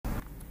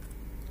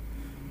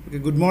Okay,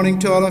 good morning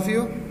to all of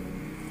you.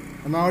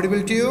 Am I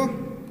audible to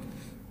you?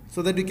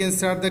 So that we can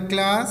start the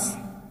class.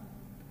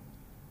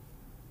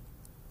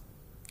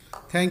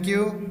 Thank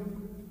you.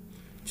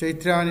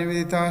 Chaitra,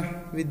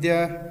 Nivedita,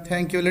 Vidya,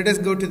 thank you. Let us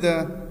go to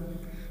the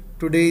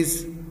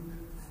today's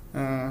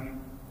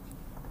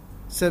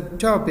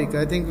subtopic.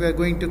 I think we are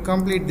going to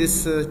complete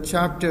this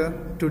chapter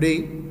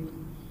today.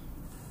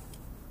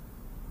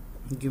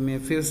 Give me a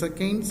few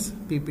seconds.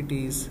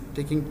 PPT is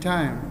taking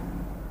time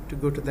to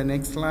go to the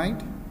next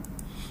slide.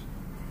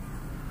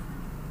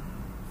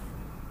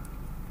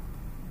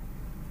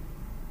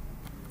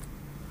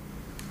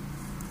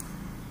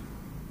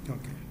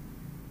 Okay.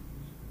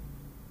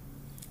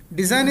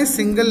 Design a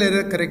single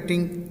error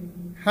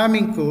correcting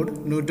Hamming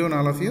code. Note down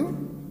all of you.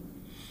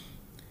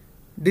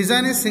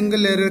 Design a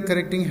single error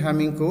correcting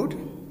Hamming code.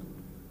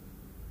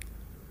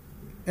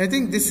 I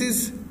think this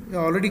is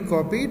already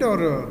copied,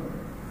 or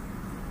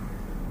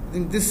I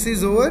think this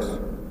is over.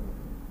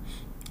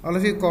 All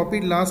of you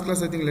copied last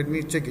class. I think let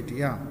me check it.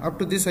 Yeah, up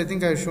to this I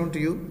think I have shown to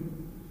you.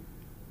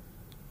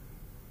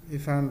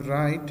 If I am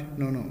right,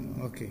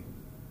 no. Okay,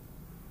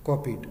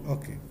 copied.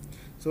 Okay.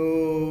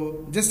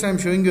 So just I am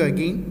showing you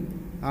again.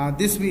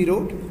 This we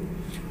wrote.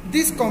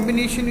 This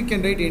combination you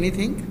can write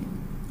anything,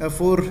 a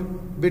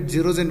 4-bit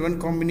zeros and 1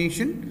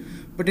 combination,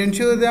 but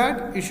ensure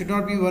that it should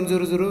not be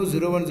 100,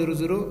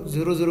 0100,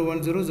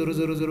 0010,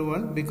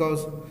 0001,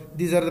 because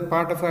these are the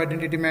part of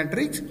identity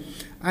matrix,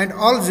 and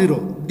all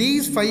 0.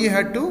 These 5 you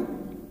had to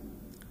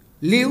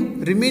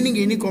leave, remaining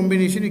any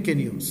combination you can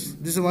use.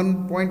 This is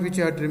one point which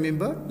you have to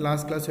remember.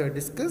 Last class you have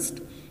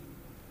discussed.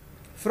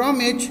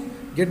 From H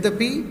get the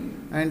P,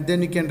 and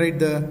then you can write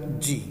the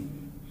G.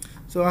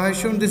 So I have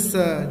shown this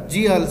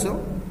G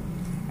also,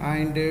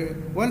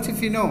 and once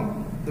if you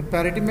know the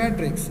parity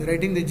matrix,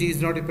 writing the G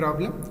is not a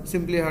problem.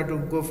 Simply you have to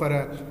go for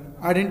a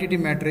identity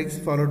matrix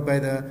followed by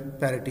the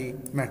parity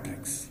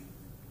matrix.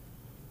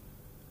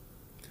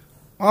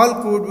 All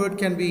code word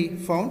can be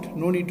found.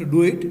 No need to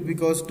do it,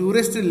 because 2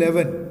 raised to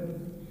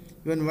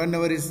 11, even 1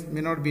 hour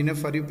may not be enough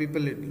for you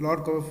people. A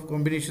lot of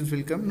combinations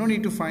will come. No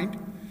need to find.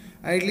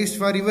 At least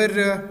for your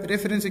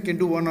reference you can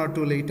do 1 or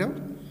 2 later.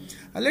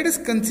 Let us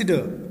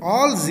consider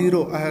all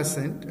 0 I have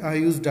sent. I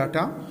use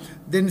data.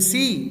 Then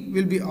C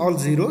will be all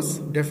zeros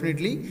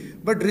definitely.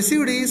 But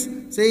received is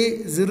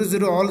say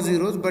 00 all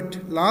zeros.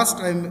 But last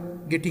I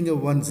am getting a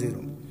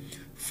 10.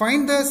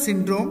 Find the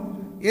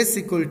syndrome S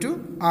equal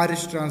to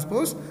RH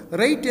transpose.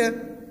 Write a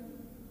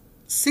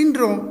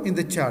syndrome in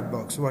the chat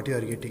box. What you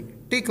are getting.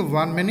 Take a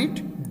 1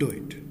 minute. Do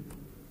it.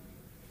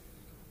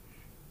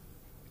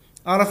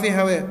 All of you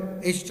have a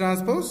H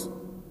transpose.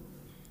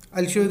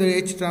 I'll show you the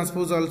H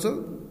transpose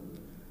also.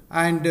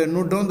 And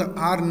note down the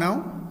R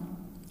now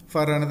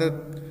for another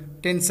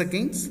 10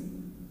 seconds.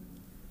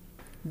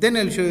 Then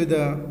I'll show you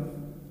the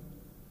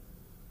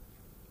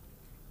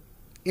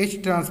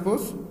H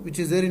transpose, which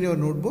is there in your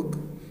notebook,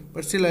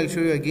 but still I'll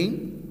show you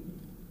again.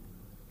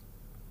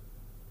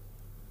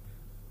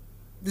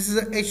 This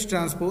is the H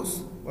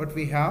transpose, what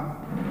we have.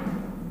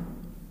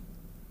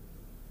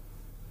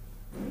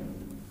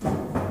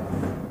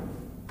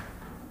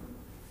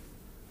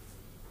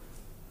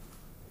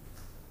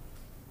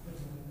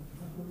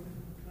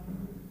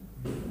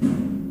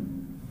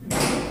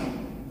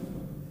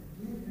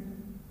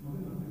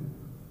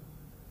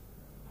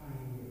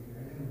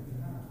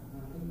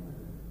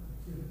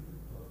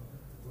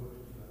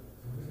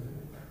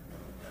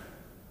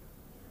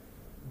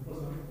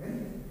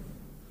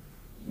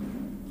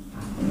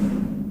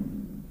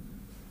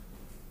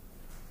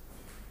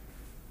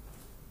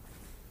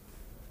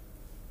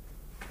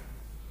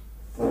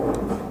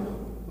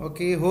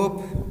 Okay,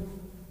 hope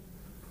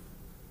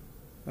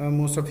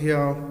most of you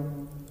have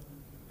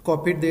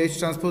copied the H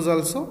transpose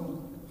also,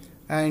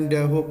 and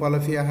hope all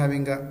of you are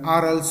having a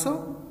R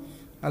also.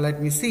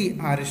 Let me see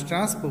RH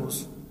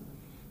transpose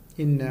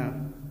in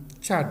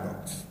chat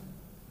box.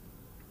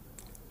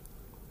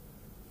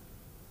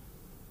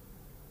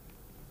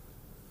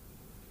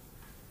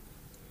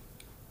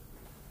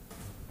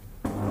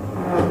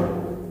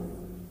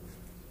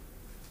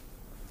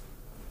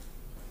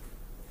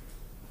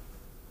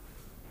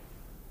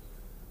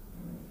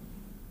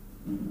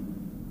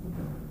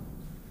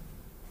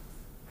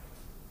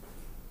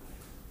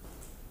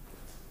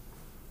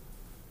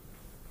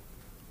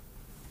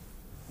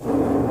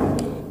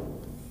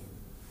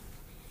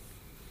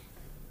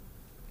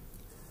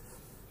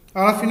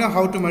 All of you know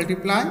how to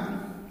multiply.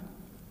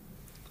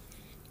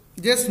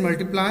 Just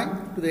multiply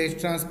to the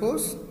H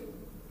transpose.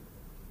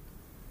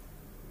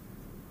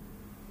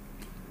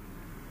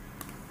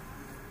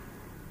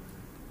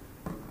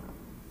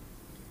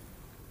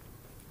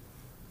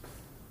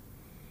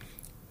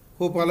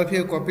 Hope all of you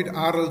have copied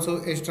R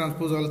also, H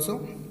transpose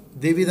also.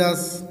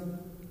 Devidas,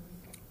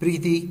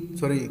 Preeti,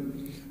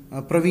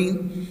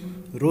 Praveen,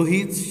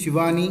 Rohit,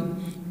 Shivani,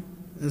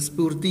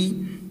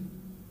 Spurti,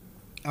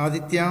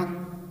 Aditya,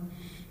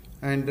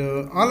 and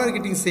all are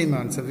getting same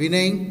answer.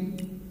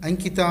 Vinay,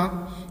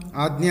 Ankita,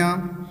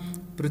 Adnya,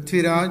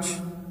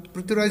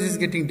 Prithviraj is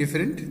getting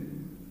different.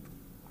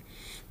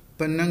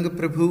 Pannang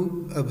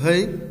Prabhu,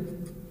 Abhay,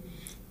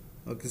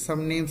 Okay,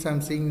 some names I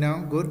am seeing now.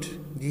 Good.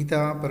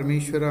 Geeta,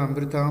 Parameshwara,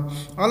 Amrita.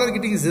 All are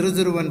getting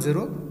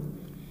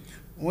 0010.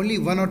 Only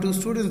one or two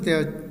students they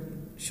have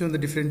shown the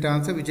different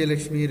answer. Vijay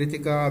Lakshmi,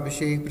 Ritika,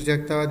 Abhishek,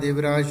 Prajakta,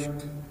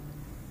 Devraj.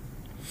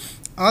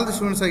 All the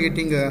students are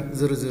getting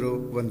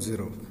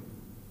 0010.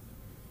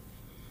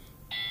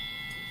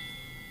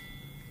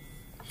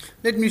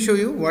 Let me show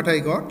you what I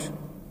got.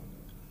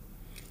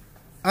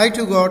 I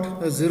too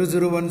got a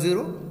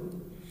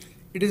 0010.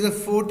 It is a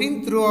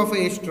 14th row of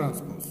H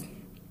transpose.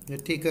 You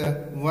take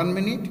a 1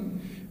 minute,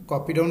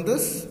 copy down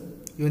this.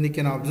 You only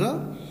can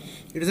observe.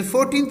 It is a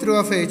 14th row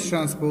of H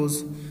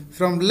transpose.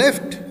 From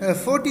left, a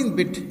 14th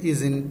bit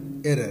is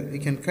in error. We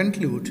can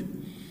conclude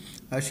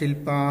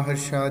Shilpa,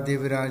 Harsha,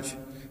 Deviraj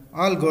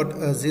all got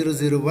a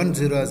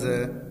 0010 as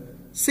a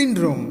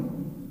syndrome.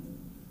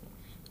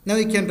 Now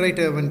we can write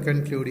one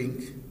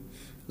concluding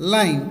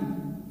line.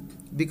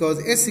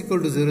 Because S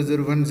equal to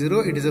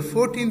 0010, it is a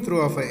 14th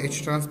row of a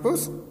H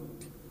transpose.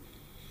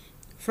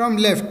 From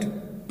left,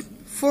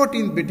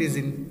 14th bit is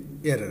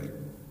in error.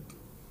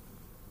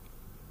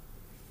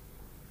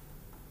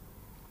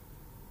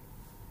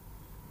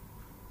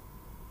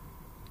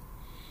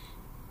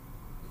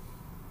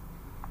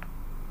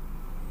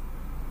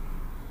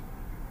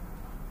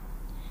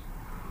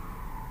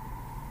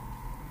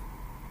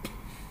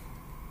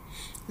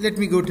 Let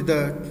me go to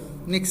the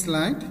next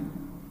slide.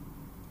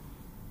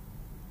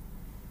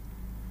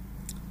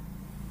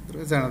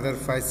 There is another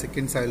 5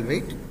 seconds. I will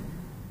wait.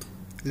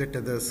 Let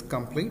others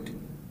complete.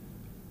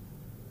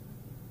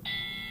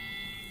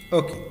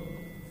 Okay.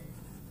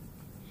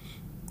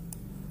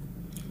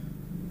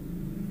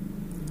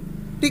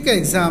 Take an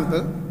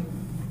example.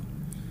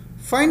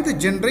 Find the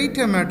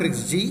generator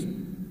matrix G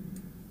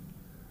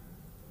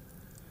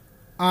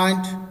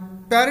and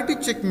parity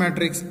check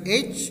matrix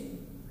H.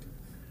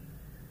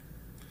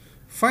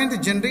 Find the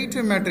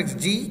generator matrix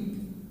G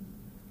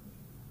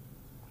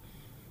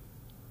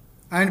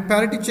and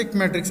parity check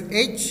matrix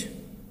H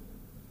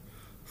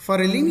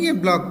for a linear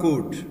block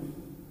code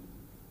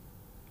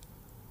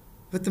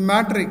with the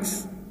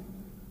matrix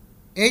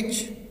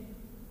H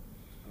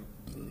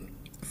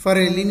for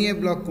a linear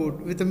block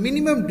code with a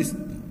minimum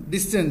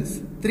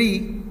distance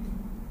 3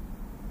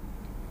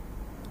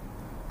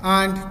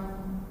 and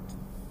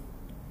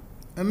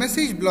a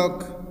message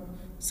block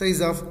size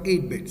of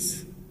 8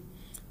 bits.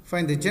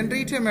 Find the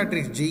generator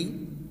matrix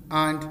G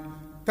and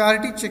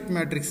parity check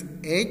matrix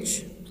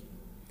H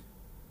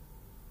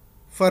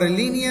for a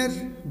linear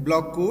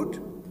block code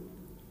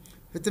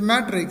with the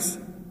matrix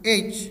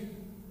H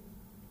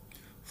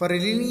for a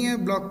linear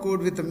block code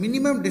with a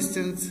minimum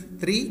distance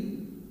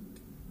 3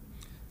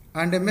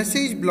 and a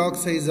message block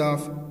size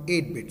of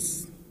 8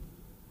 bits.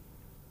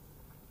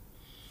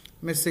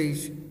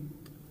 Message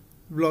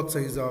block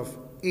size of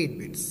 8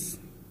 bits.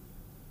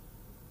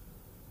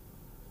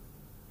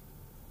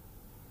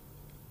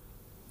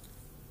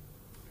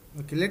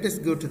 Okay, let us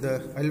go to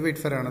the, I will wait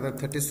for another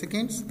 30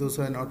 seconds. Those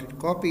who are not yet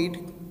copied,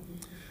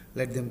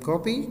 let them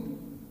copy.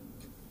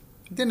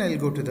 Then I will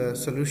go to the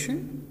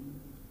solution.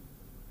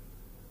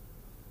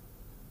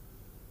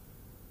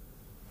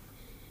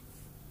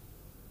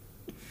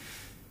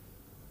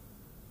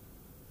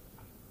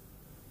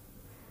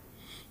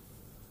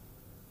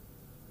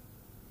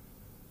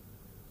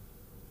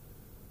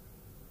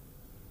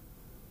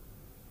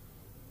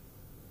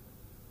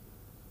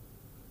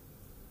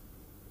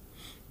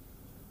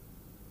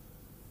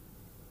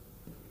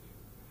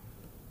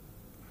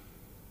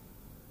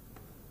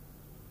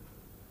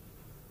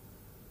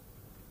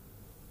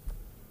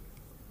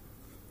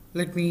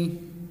 Let me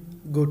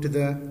go to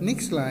the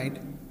next slide.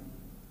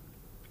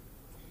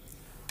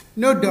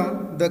 Note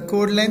down the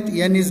code length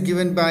n is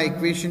given by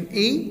equation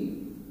A.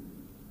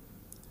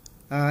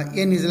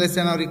 N is less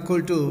than or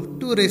equal to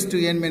 2 raised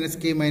to n minus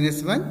k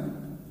minus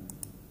 1.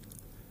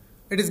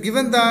 It is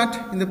given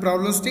that in the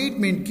problem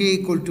statement k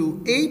equal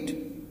to 8.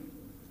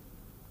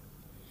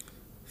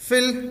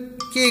 Fill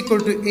k equal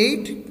to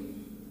 8.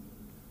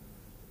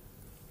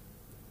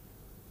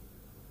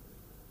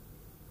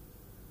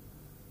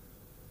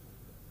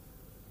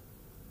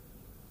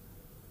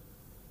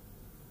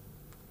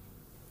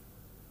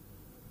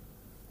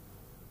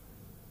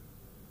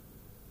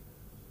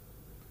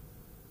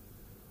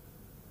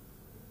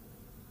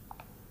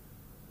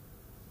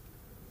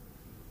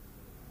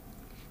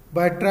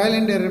 By trial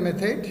and error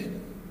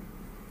method,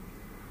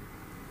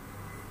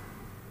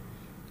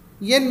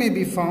 n may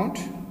be found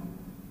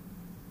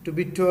to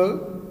be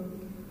 12.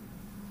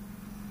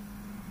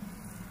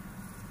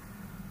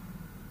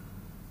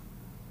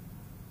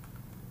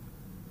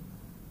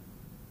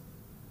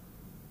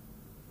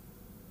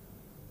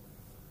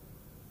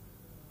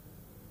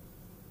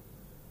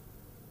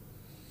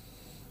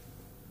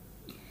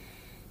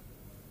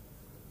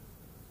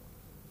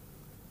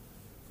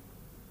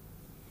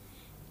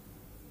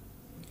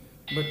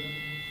 But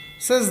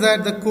such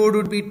that the code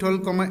would be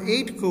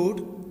 12,8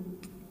 code.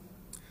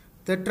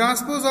 The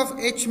transpose of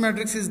H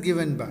matrix is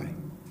given by.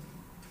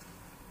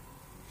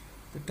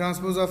 The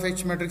transpose of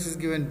H matrix is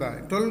given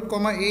by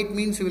 12,8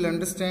 means you will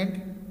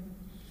understand.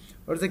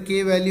 What is the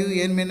k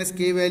value? N minus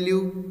k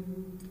value,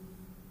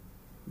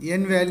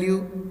 n value.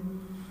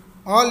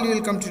 All you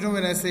will come to know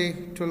when I say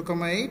 12,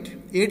 8.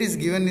 8 is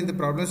given in the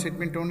problem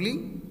statement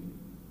only.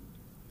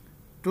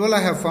 12 I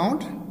have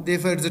found,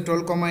 therefore it's a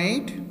 12,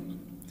 8.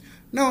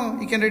 Now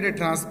you can write a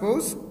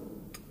transpose.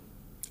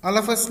 All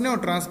of us know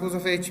transpose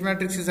of a H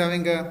matrix is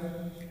having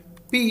a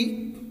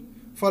P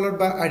followed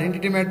by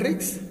identity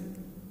matrix.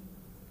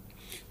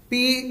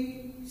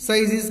 P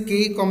size is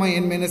k,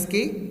 n minus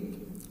k.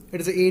 It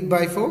is 8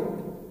 by 4.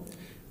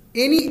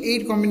 Any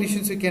 8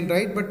 combinations you can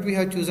write, but we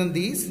have chosen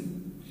these.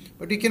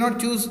 But you cannot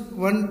choose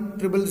 1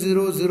 000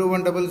 0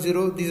 1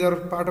 000. These are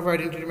part of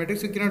identity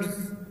matrix. You cannot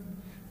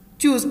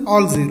choose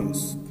all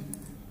zeros.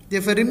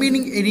 Therefore,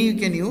 remaining any you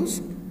can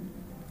use.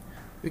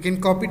 You can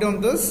copy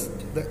down this.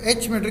 The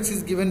H matrix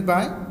is given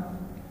by,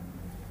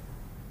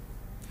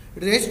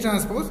 it is H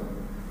transpose.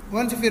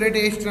 Once if you write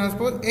H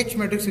transpose, H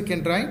matrix you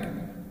can write.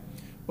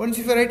 Once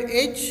if you write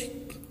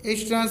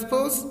H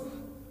transpose,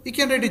 you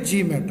can write a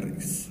G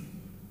matrix.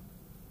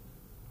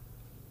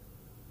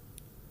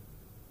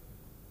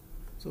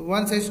 So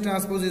once H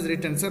transpose is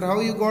written, sir, how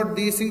you got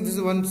these things? This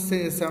is one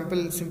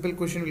simple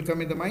question will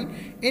come in the mind.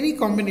 Any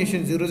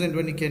combination zeros and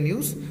 1 you can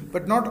use,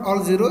 but not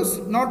all zeros,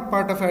 not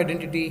part of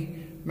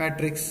identity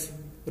matrix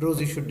rows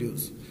you should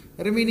use.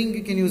 Remaining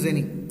you can use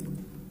any.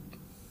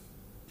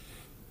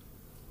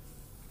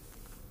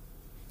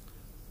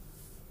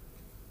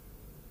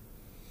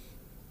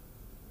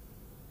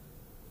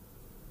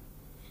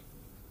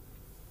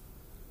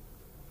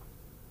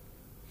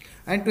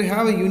 And to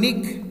have a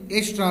unique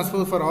H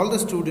transpose for all the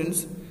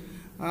students,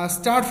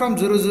 start from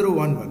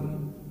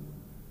 0011.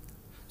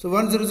 So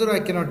 100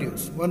 I cannot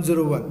use.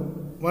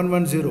 101,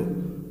 110,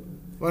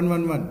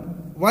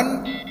 111,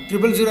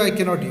 1000 I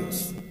cannot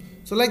use.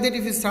 So like that,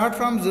 if you start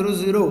from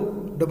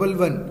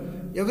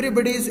 0011,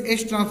 everybody's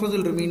H transpose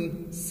will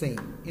remain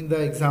same in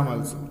the exam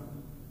also.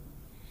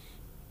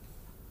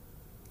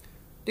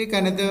 Take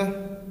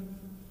another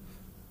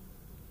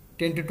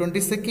 10 to 20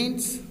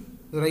 seconds.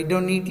 Write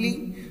down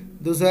neatly.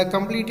 Those who have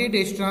completed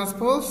H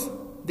transpose,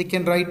 they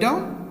can write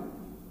down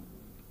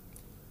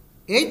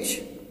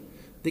H.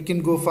 They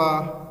can go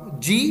for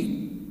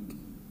G.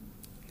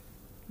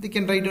 They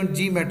can write down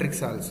G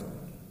matrix also.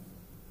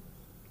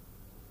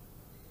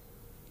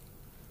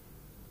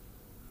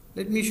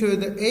 Let me show you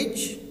the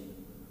H.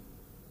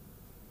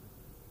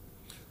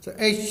 So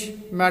H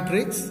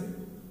matrix.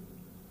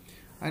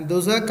 And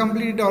those who have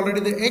completed already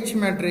the H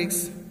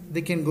matrix,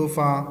 they can go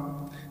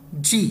for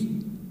G.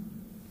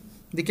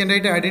 They can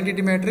write an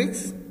identity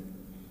matrix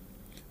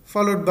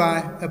followed by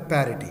a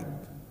parity.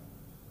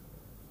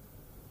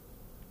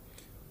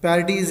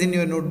 Parity is in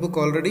your notebook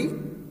already.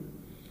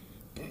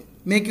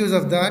 Make use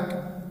of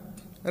that.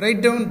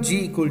 Write down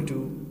G equal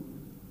to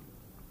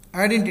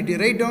identity.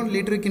 Write down,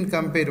 later you can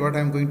compare what I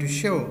am going to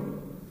show.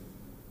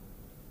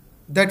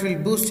 That will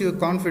boost your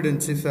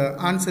confidence if the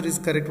answer is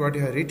correct what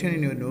you have written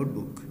in your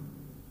notebook.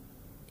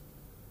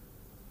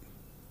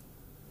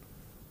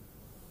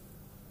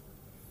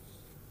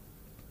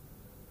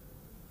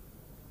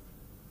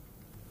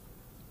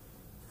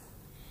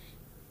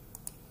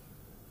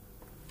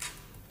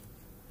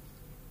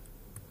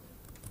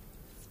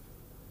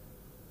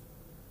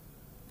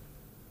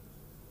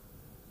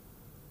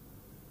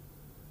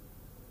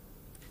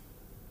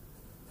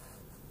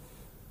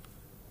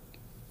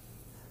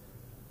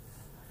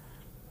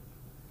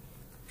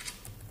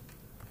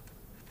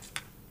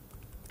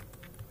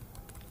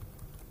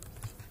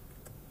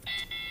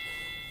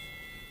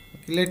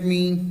 Let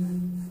me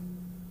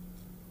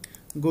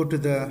go to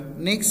the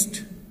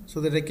next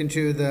so that I can show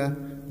you the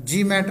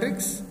G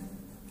matrix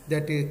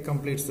that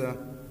completes the.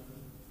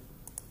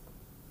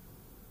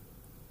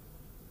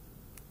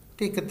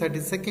 Take a 30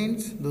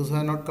 seconds. Those who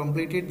are not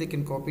completed, they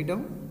can copy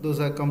down. Those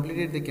who are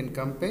completed, they can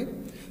compare.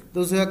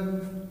 Those who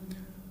have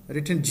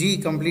written G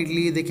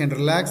completely, they can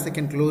relax. They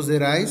can close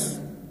their eyes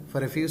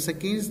for a few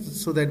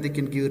seconds so that they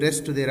can give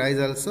rest to their eyes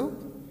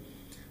also.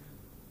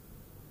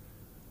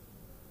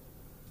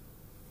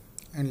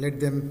 And let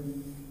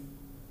them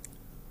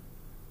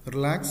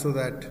relax so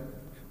that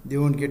they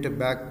won't get a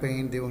back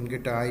pain, they won't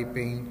get a eye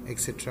pain,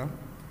 etc.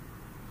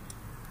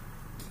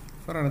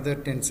 For another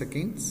 10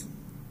 seconds.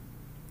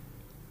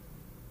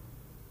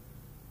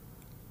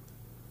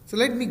 So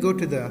let me go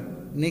to the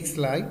next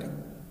slide.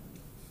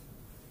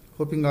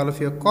 Hoping all of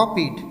you have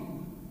copied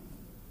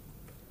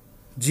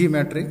G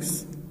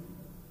matrix,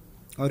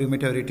 or you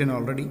might have written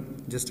already,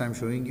 just I am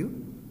showing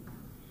you.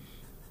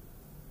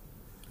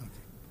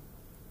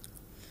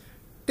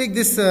 Take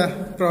this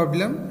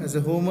problem as a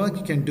homework,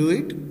 you can do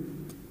it,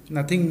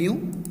 nothing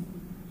new.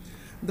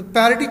 The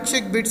parity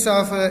check bits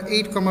of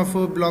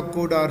 8,4 block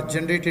code are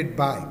generated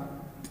by.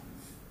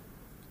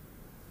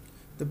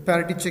 The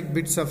parity check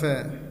bits of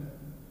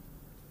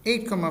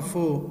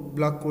 8,4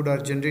 block code are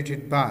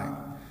generated by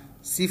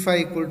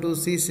C5 equal to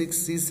C6,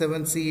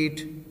 C7,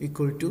 C8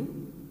 equal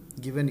to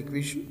given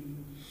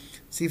equation.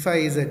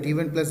 C5 is a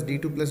D1 plus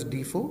D2 plus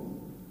D4.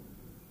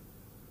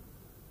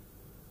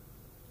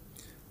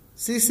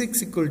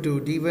 C6 equal to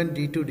D1,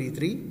 D2,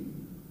 D3.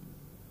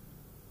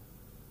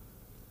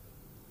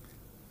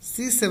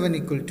 C7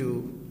 equal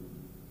to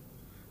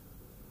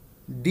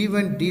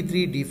D1,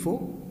 D3,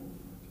 D4.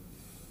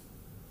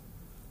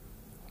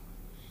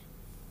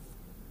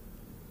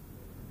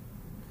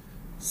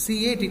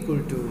 C8 equal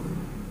to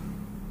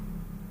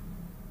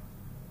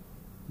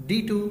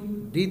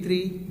D2,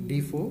 D3,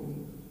 D4.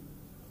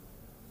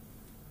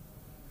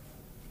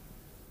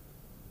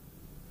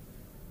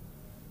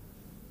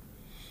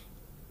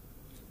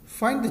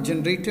 Find the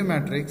generator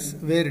matrix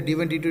where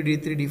D1, D2,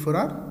 D3, D4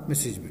 are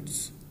message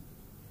bits.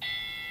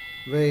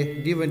 Where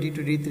D1, D2,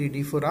 D3,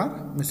 D4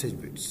 are message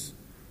bits.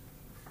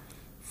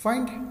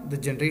 Find the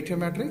generator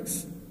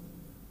matrix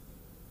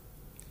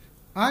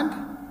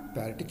and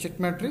parity check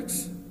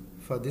matrix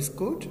for this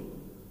code.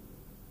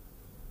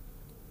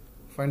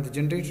 Find the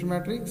generator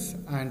matrix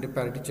and the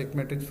parity check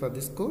matrix for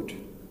this code.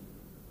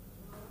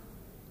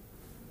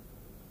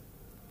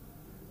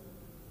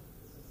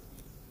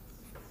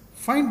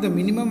 Find the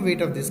minimum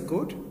weight of this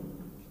code.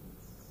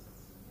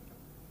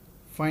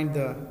 Find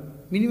the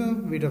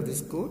minimum weight of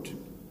this code.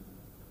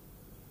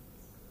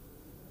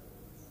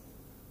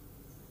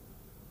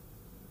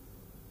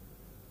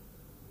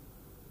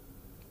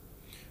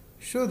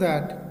 Show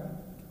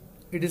that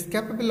it is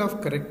capable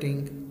of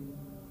correcting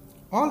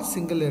all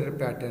single error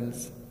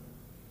patterns.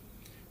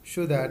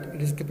 Show that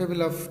it is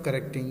capable of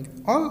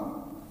correcting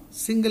all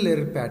single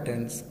error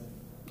patterns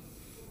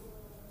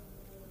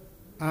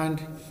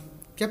and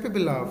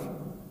capable of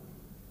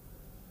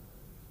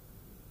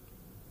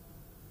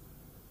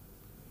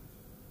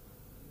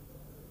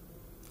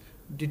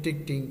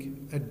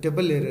detecting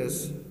double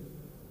errors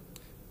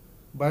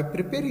by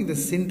preparing the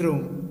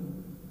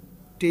syndrome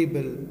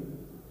table.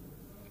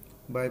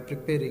 By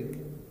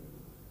preparing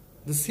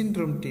the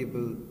syndrome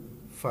table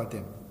for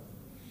them.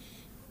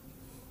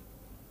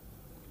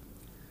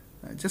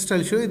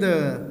 I'll show you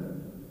the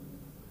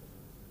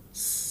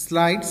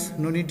slides.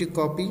 No need to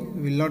copy.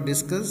 We will not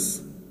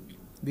discuss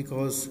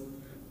because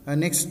our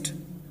next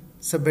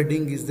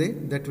subheading is there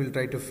that we'll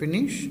try to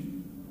finish.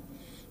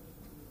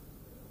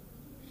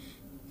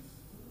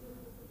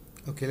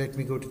 Okay, let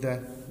me go to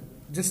the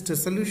just a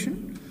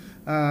solution.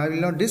 I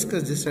will not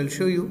discuss this. I'll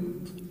show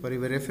you for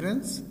your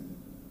reference.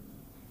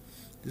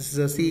 This is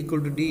a C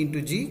equal to D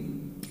into G.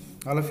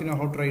 All of you know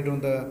how to write down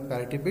the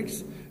parity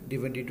bits.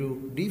 D1,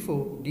 D2,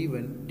 D4,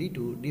 D1,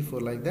 D2,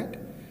 D4 like that.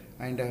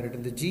 And I have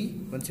written the G.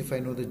 Once if I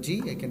know the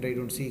G, I can write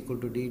down C equal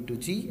to D into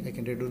G. I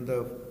can write down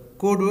the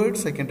code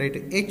words. I can write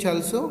H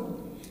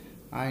also.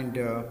 And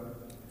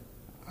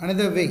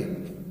another way,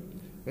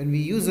 when we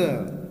use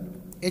a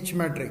H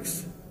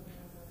matrix,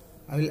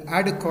 I will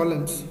add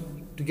columns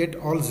to get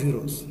all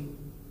zeros.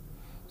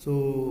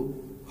 So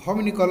how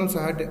many columns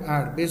I had to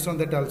add based on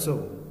that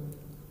also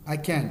I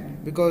can,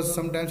 because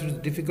sometimes it is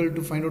difficult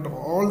to find out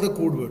all the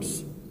code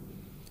words.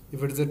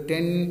 If it is a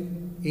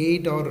 10,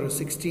 8 or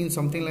 16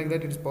 something like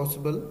that, it is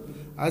possible.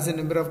 As the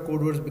number of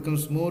code words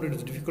becomes more, it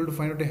is difficult to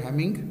find out a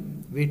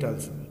Hamming weight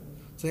also.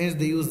 So hence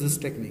they use this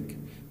technique.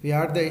 We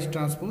add the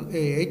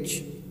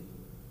H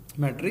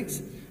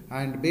matrix,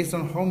 and based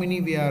on how many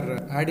we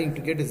are adding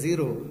to get a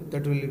 0,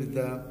 that will be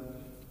the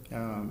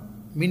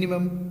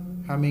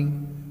minimum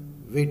Hamming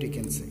weight, you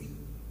can say.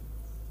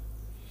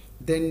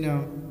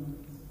 Then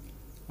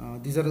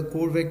these are the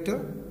code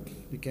vector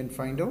we can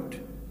find out,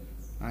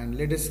 and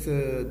let us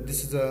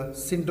this is a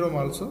syndrome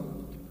also,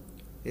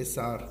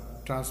 SR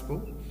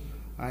transpose,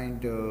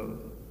 and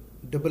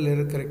double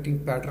error correcting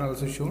pattern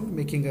also shown,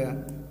 making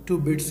a 2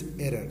 bits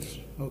error.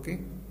 Okay,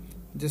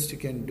 just you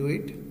can do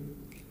it.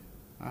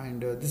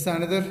 And this is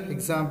another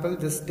example.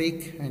 Just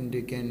take and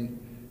you can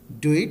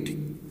do it.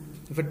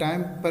 If a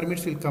time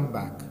permits, we'll come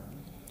back.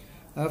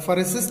 For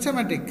a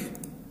systematic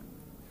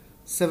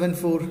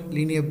 7-4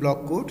 linear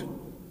block code,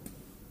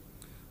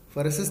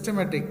 for a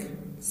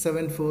systematic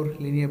 7-4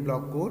 linear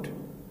block code,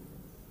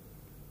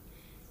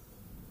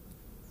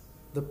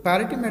 the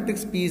parity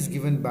matrix P is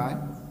given by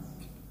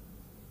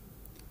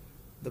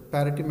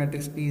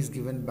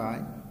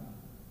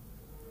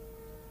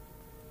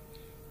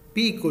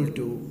P equal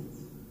to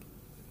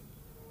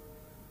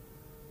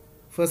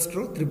first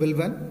row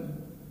 111,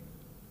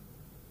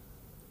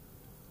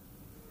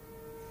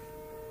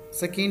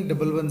 second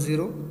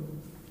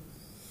 110,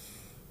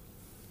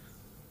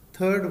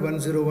 third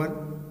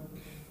 101,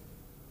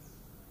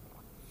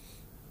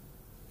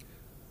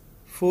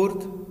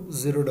 fourth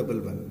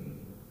 011.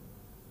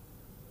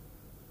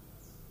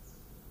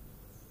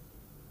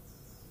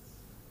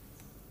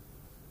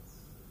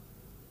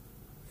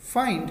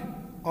 Find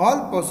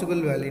all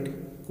possible valid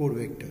code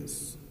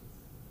vectors.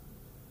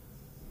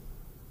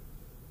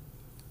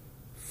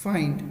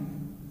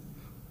 Find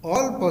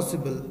all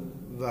possible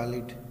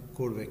valid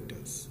code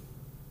vectors.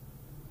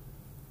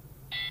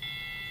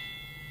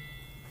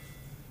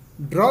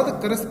 Draw the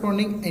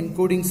corresponding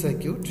encoding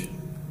circuit.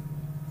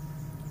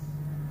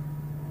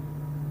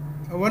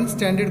 One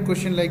standard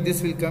question like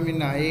this will come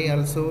in IA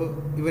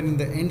also, even in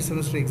the end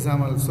semester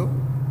exam also.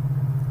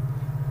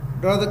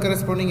 Draw the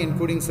corresponding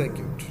encoding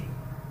circuit.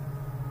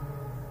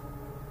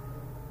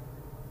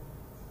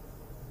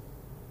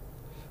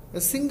 A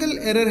single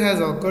error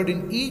has occurred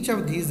in each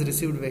of these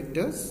received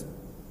vectors.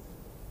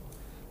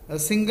 a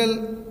single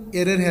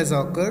error has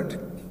occurred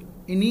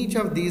in each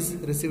of these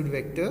received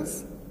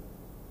vectors.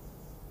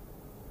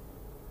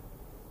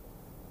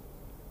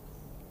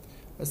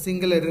 A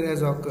single error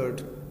has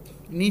occurred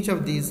in each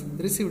of these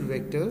received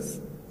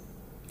vectors.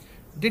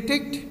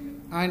 Detect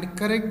and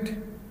correct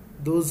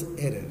those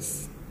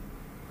errors.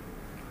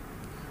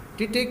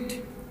 Detect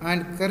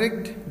and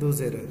correct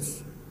those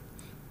errors.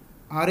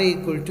 RA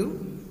equal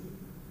to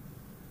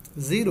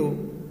 0,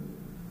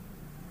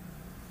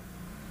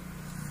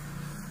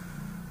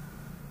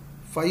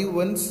 5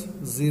 ones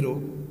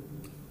 0,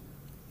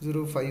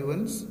 0 5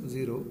 ones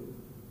 0.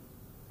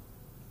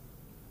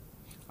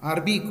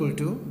 RB equal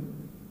to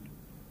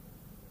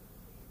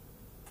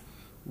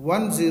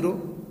 1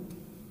 0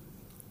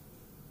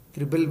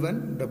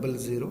 111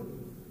 00.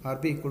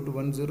 RB equal to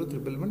 1 0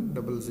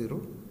 111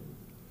 00.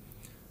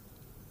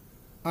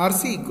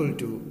 RC equal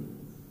to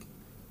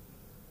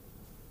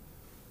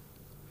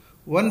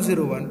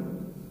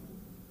 101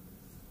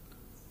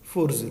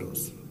 4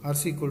 zeros.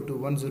 RC equal to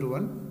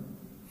 101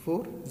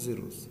 4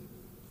 zeros.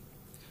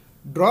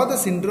 Draw the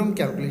syndrome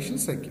calculation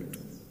circuit.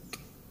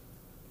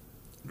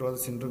 Draw the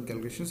syndrome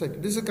calculation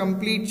circuit. This is a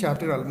complete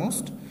chapter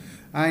almost,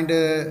 and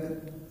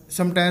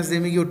sometimes they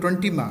may give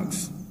 20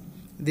 marks.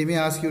 They may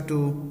ask you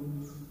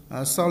to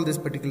solve this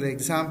particular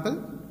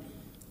example,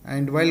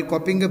 and while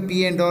copying a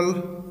P and all,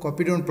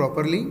 copy down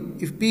properly.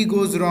 If P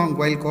goes wrong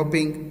while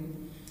copying,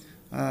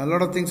 a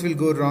lot of things will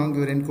go wrong.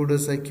 Your encoder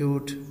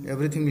circuit,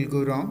 everything will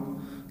go wrong.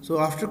 So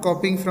after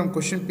copying from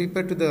question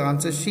paper to the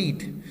answer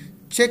sheet,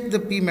 check the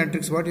P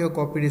matrix, what you have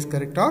copied is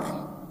correct or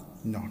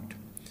not.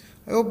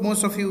 I hope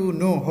most of you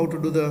know how to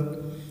do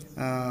the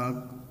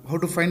how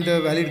to find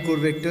the valid code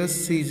vectors.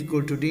 C is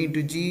equal to D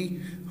into G.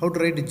 How to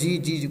write G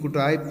is equal to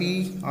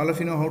IP. All of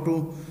you know how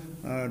to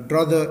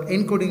draw the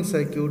encoding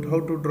circuit, how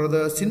to draw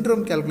the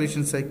syndrome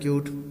calculation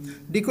circuit.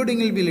 Decoding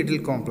will be a little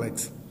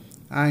complex,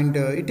 and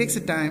it takes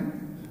a time.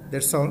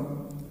 That's all.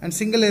 And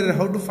single error,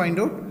 how to find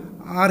out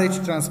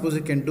RH transpose,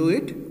 you can do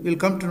it. We'll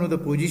come to know the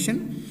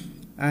position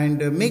and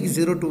make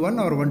 0 to 1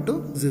 or 1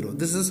 to 0.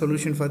 This is a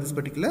solution for this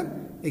particular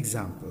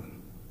example.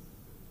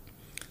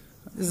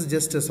 This is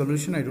just a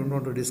solution. I don't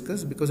want to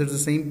discuss because it's the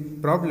same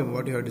problem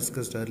what you have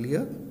discussed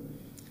earlier.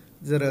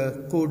 These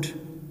are code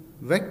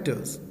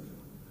vectors,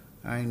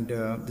 and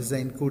this is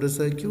an encoder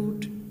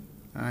circuit,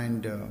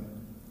 and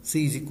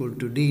C is equal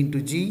to D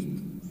into G.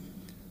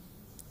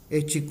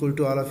 H equal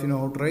to, all of you know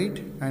how to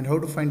write, and how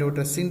to find out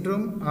a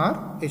syndrome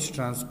or H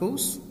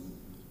transpose.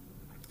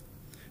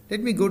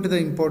 Let me go to the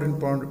important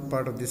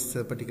part of this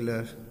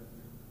particular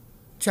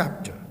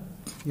chapter.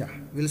 Yeah,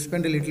 we'll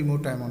spend a little more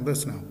time on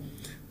this now.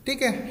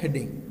 Take a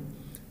heading.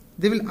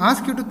 They will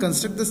ask you to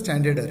construct the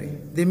standard array.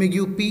 They may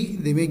give P,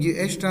 they may give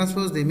H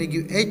transpose, they may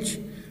give H.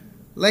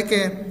 Like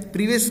a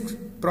previous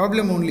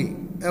problem only,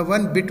 a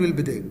one bit will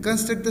be there.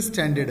 Construct the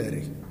standard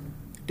array.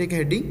 Take a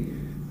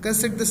heading.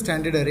 Construct the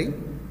standard array.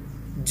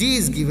 G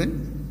is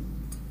given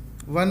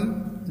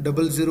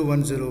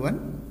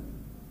 1000101.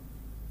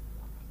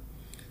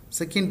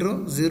 Second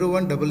row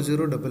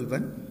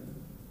 010011.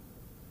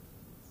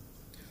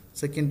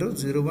 Second row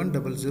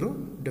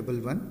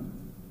 010011.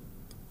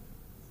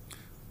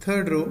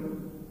 Third row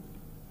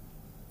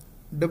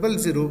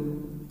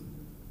 00110.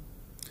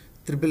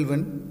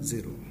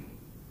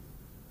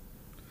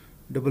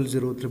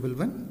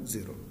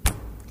 00110.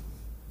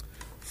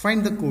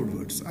 Find the code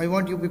words. I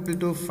want you people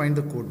to find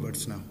the code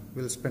words now.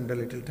 We'll spend a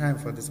little time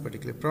for this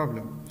particular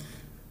problem.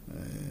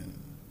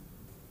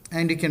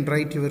 And you can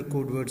write your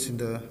code words in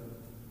the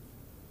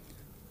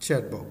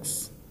chat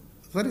box.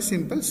 Very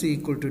simple. C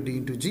equal to D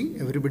into G.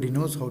 Everybody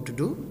knows how to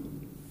do.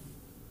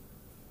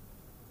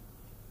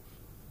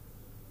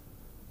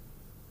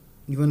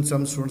 Even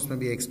some students may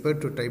be expert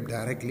to type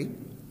directly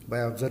by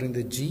observing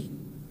the G.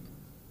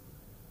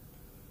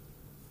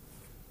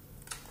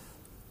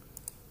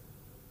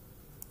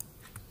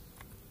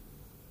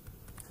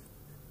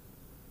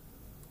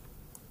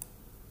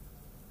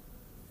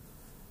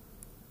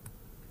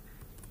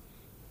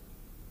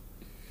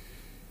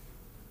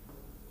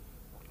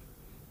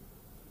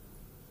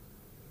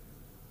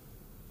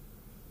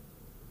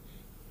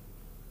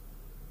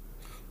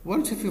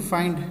 Once if you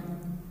find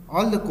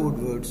all the code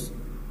words,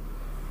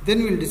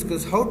 then we'll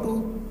discuss how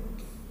to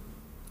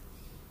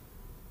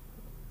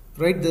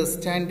write the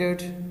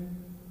standard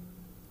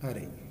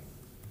array.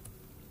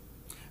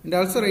 And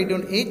also write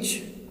down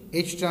H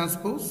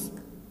transpose.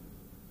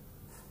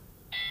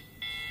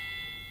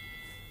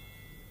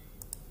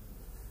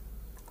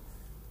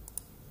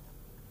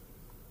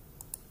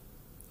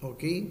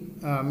 Okay,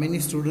 many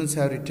students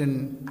have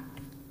written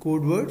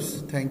code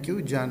words. Thank you.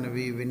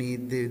 Janvi,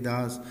 Vineet,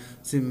 Devidas,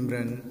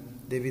 Simran,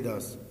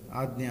 Devidas,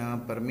 Adnya,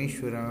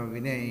 Parameshwara,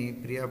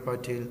 Vinay, Priya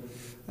Patil.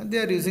 And they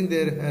are using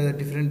their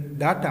different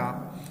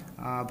data.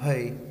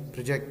 Bhai,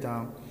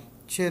 Prajakta,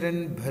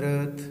 Charan,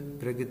 Bharat,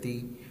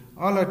 Pragati.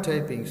 All are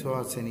typing.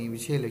 Sohasini,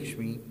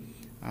 Vijayalakshmi,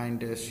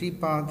 and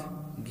Sripad,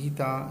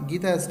 Geeta.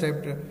 Geeta has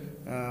typed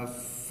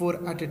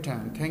 4 at a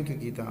time. Thank you,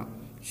 Geeta.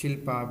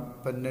 Shilpa,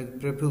 Pannag,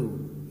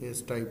 Prabhu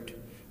has typed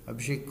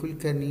Abhishek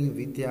Kulkarni,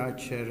 Vidya,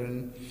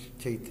 Charan,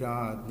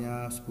 Chaitra,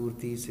 Adnya,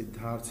 Spurti,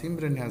 Siddharth,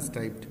 Simran has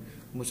typed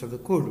most of the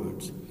code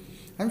words.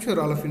 I'm sure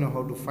all of you know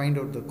how to find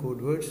out the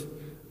code words,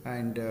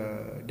 and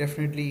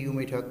definitely you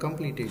might have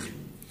completed.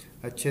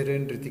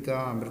 Charan,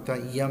 Ritika, Amrita,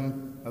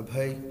 Yam,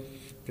 Abhay,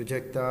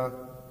 Prajakta,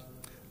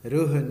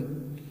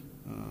 Rohan,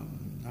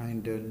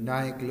 and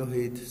Nayak,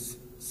 Lohit.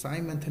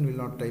 Sai Manthan will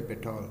not type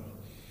at all,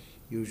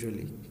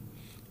 usually.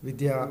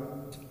 Vidya,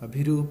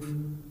 Abhirup,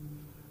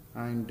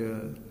 and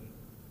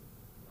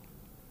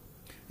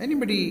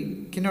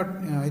anybody cannot,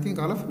 I think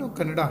all of you know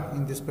Kannada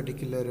in this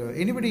particular,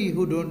 anybody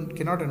who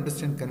cannot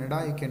understand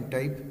Kannada, you can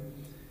type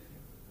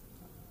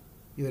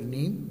your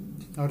name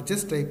or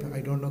just type I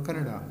don't know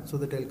Kannada, so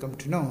that I'll come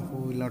to know who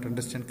will not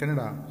understand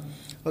Kannada.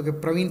 Okay,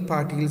 Praveen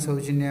Patil,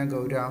 Saujanya,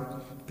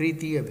 Gaura,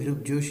 Preeti,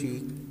 Abhirup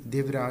Joshi,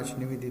 Devraj,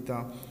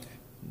 Nivedita,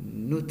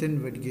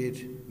 Nutan Vadgir,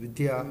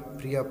 Vidya,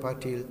 Priya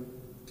Patil.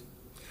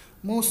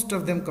 Most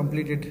of them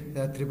completed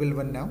the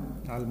 111 now,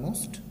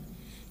 almost.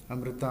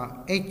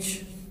 Amrita,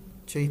 H,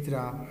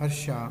 Chaitra,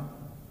 Harsha,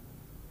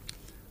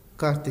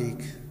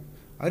 Karthik.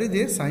 Are you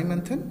there, Sai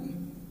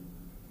Manthan?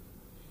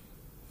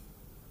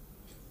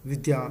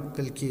 Vidya,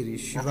 Kalkeri,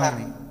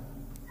 Shivani.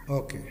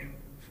 Okay.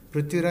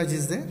 Prithviraj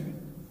is there?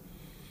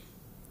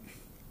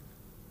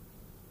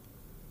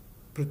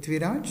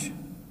 Prithviraj?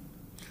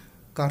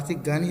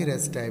 Karthik Ganir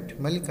has typed.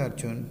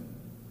 Mallikarjun.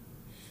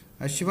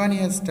 Shivani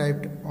has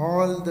typed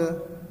all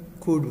the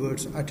code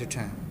words at a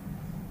time.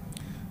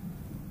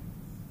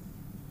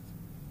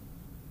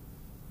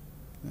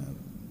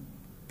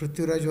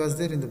 Prithviraj was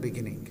there in the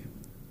beginning.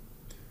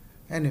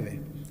 Anyway,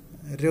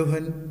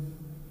 Rohan,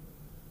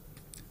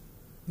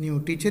 ನೀವು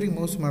ಟೀಚರಿಗೆ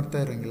ಮೋಸ ಮಾಡ್ತಾ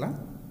ಇರೋಂಗಿಲ್ಲ,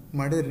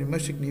 ಮಾಡಿದ್ರೆ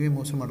ನಿಮ್ಮಷ್ಟಕ್ಕೆ ನೀವೇ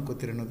ಮೋಸ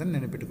ಮಾಡ್ಕೋತೀರಿ ಅನ್ನೋದನ್ನು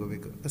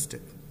ನೆನಪಿಟ್ಕೋಬೇಕು ಅಷ್ಟೇ.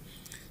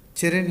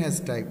 Charan has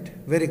typed.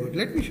 Very good.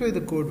 Let me show you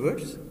the code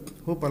words.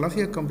 Hope all of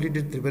you have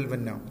completed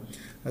 111 now.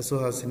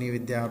 Suhasini,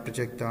 Vidya,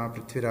 Prajakta,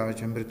 Prithviraj,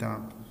 Amrita.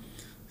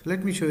 So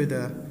let me show you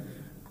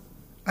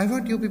I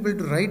want you people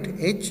to write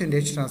H and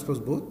H transpose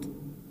both.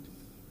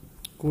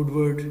 Code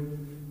word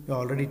you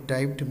already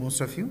typed,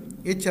 most of you.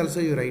 H also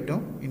you write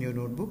down in your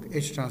notebook.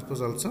 H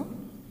transpose also.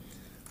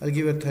 I'll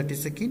give you 30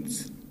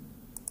 seconds.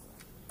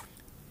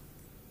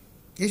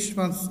 H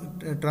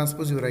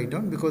transpose you write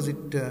down because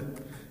it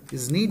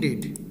is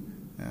needed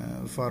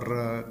for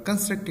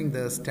constructing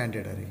the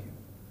standard array.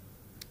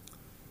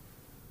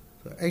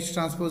 So H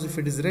transpose, if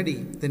it is ready,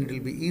 then it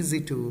will be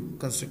easy to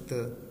construct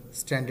the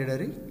standard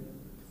array.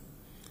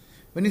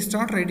 When you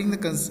start writing the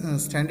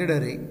standard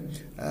array,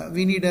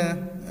 we need a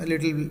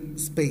little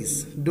space.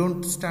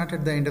 Don't start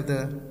at the end of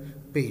the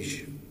page.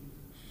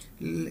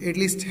 At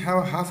least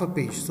have half a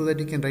page so that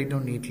you can write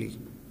down neatly.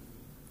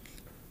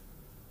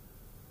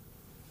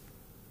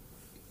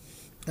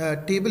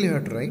 Table you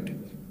have to write,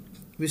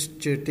 which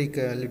take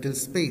a little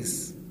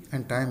space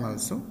and time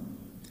also.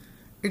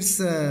 It's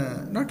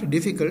not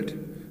difficult,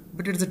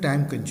 but it's a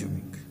time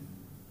consuming.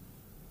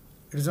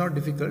 It is not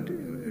difficult,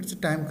 it's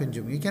a time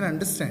consuming. You can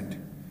understand,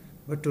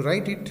 but to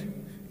write it,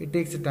 it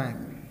takes a time.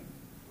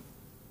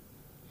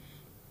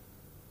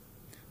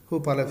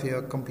 Hope all of you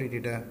have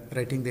completed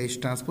writing the H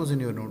transpose in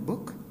your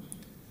notebook.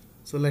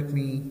 So let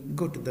me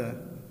go to the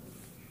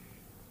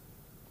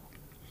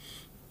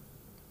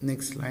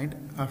next slide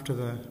after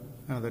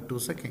another 2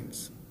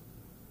 seconds.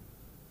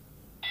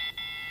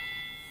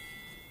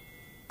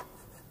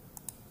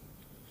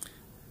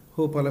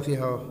 Hope all of you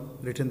have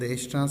written the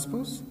H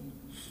transpose.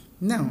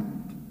 Now,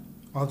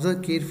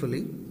 observe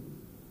carefully.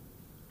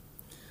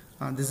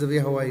 This is the way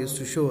how I used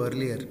to show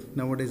earlier.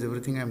 Nowadays,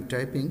 everything I am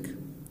typing,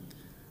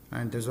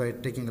 and that's why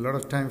it's taking a lot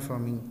of time for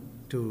me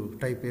to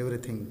type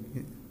everything.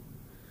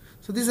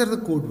 So these are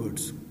the code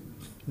words.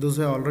 Those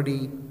who have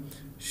already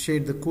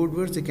shared the code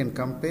words, you can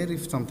compare.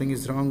 If something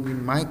is wrong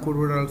in my code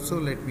word also,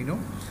 let me know.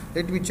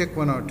 Let me check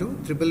 1 or 2.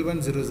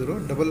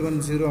 1110,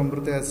 110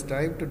 Amrita has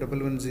typed,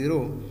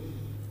 110.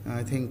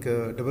 I think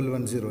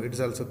 110. It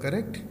is also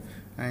correct.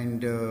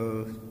 And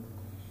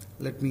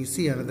let me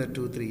see another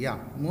 2, 3. Yeah,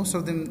 most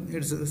of them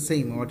it's the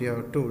same what you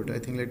have told. I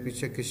think let me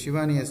check.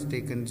 Shivani has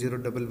taken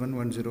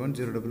 01101,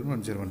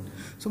 01101.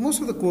 So most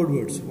of the code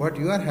words, what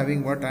you are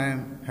having, what I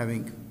am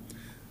having,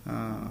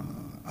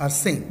 are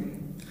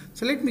same.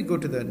 So let me go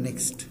to the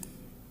next.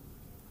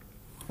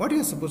 What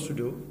you are supposed to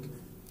do,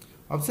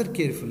 observe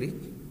carefully.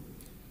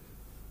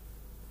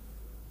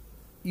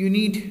 You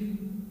need,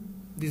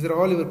 these are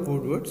all your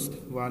code words,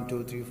 1,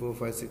 2, 3, 4,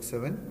 5, 6,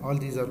 7. All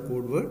these are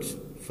code words.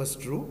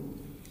 First row.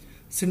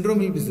 Syndrome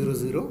will be 0,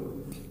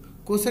 0.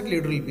 Cosat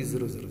leader will be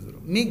 0, 0, 0.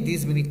 Make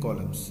these many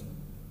columns.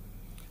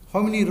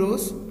 How many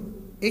rows?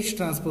 H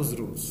transpose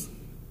rows.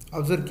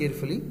 Observe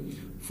carefully.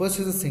 First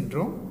is the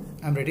syndrome.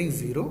 I am writing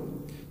 0.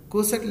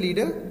 Cosat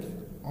leader,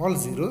 all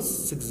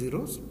zeros, 6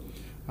 zeros.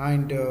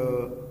 And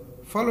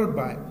followed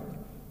by,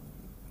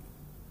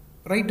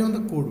 write down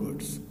the code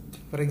words.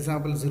 For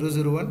example,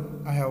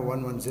 001, I have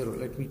 110.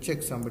 Let me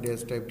check, somebody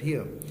has typed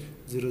here.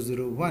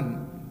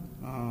 001.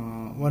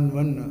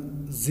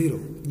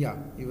 110. Yeah,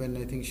 even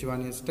I think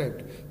Shivani has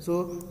typed.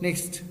 So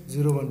next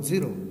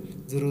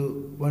 010,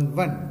 011,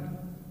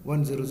 100,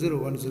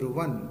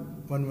 101.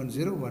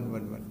 110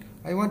 111.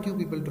 I want you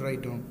people to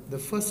write down the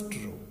first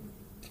row,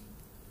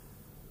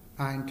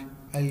 and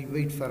I'll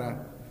wait for a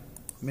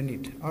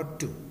minute or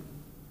two.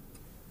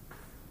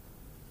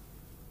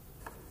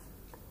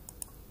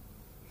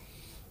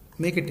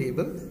 Make a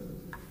table.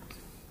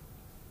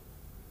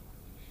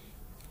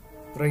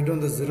 Write down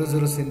the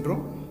 00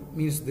 syndrome,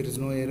 means there is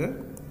no error.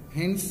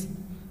 Hence,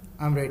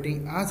 I'm writing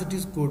as it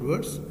is code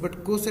words,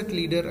 but coset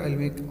leader I'll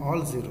make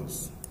all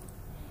zeros.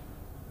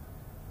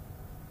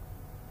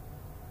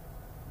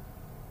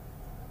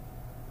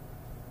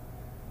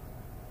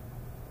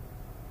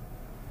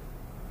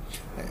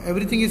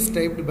 Everything is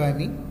typed by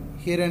me.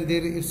 Here and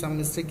there, if some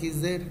mistake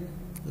is there,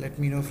 let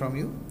me know from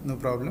you. No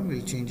problem,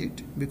 we'll change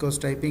it, because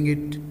typing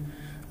it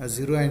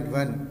 0 and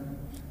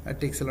 1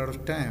 takes a lot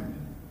of time.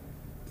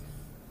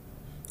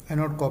 I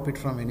not copied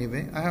from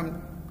anywhere. I have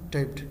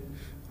typed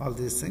all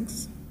these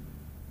things.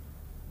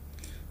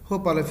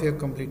 Hope all of you have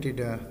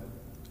completed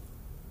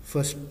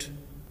first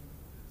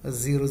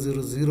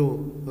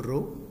 000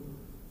 row.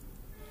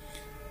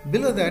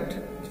 Below that,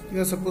 you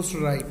are supposed to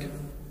write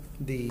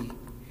the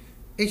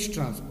H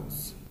transpose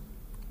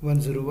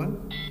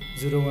 101,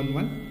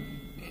 011,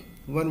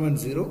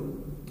 110,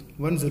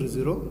 100,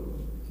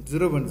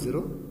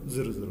 010,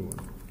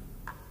 001.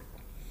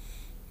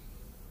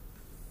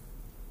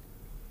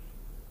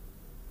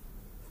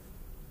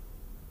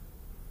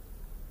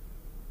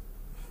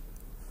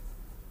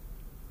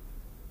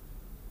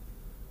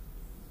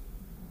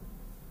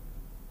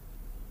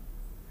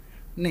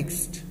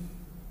 Next,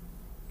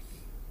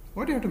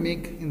 what do you have to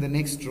make in the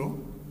next row?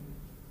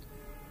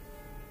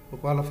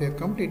 Hope all of you have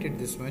completed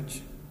this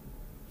much.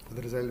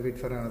 Otherwise, I'll wait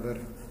for another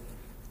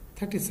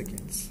 30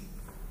 seconds.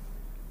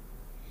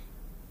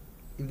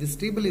 If this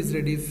table is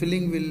ready,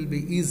 filling will be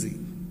easy.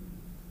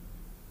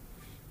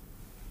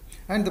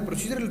 And the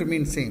procedure will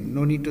remain same.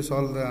 No need to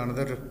solve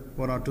another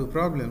 1 or 2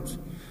 problems.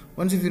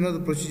 Once if you know the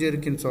procedure,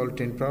 you can solve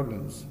 10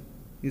 problems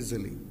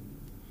easily.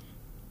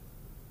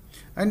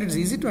 And it's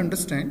easy to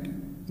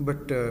understand,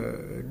 but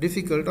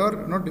difficult,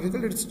 or not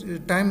difficult, it's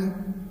time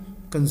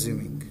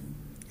consuming.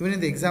 Even in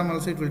the exam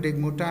also, it will take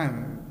more time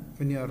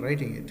when you are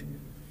writing it.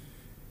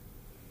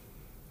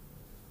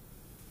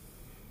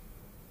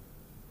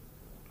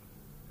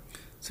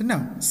 So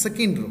now,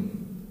 second row,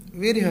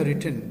 where you have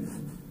written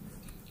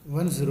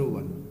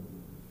 101.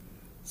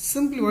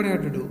 Simply what you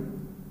have to do,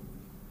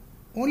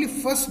 only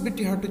first bit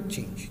you have to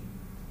change.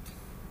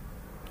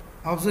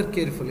 Observe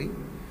carefully.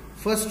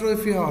 First row,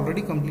 if you have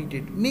already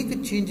completed, make a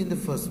change in the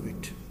first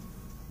bit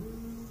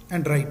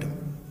and write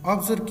down.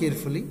 Observe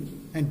carefully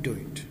and do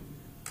it.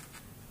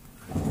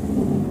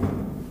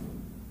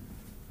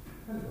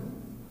 Hello.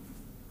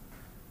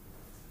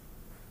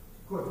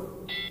 Good.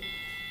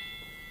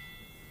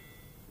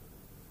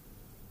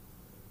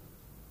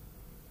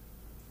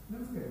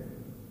 Namaskar.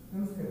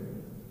 Namaskar.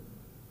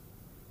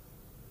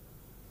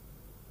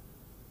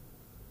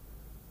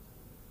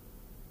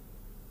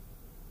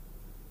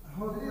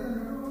 ಹೌದ್ರಿ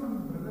ಅದನ್ನ ನಮ್ಮ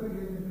ಬ್ರದರ್ಗೆ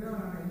ಹೇಳಿದ್ರೆ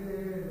ನಾನು ಇಲ್ಲೇ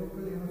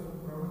local ಏನೋ ಸ್ವಲ್ಪ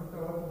problem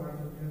ಅವತ್ತು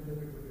ಮಾಡ್ತೀನಿ ಅಂತ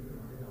ಬಿಟ್ಬಿಟ್ಟಿದ್ರು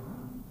ಮಾಡಿದ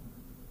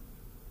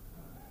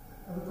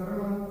ಅದು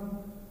ಕರೋಣ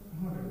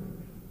ನೋಡಿ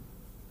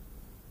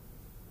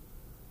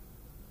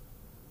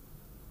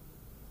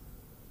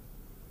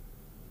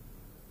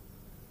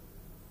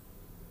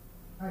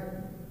ಆಯ್ತು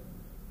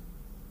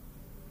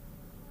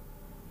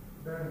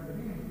ಬೇಡ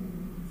ಅಂತೀನಿ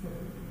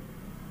ಸರಿ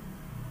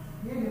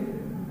ಏನು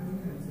ಹೇಳ್ತೀನಿ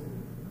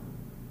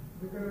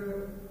ಬೇಕಾದ್ರೆ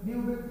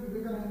ನೀವು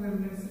ಬೇಕಾದ್ರೆ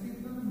ನೆಕ್ಸ್ಟ್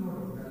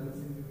ನೋಡ್ರಿ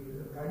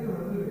ಗಾಡಿ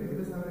ಹೊಡೆದ್ರೆ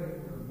 2,000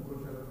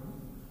 3 ವರ್ಷ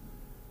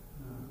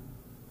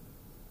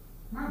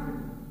ಮಾಡ್ರಿ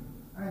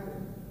ಆಯ್ತು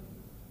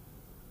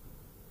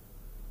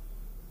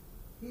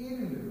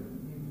ಏನಿಲ್ಲ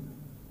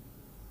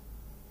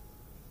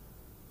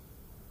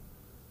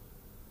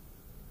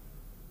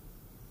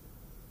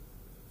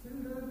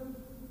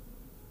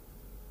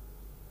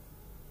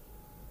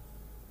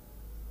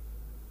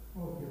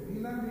ಓಕೆ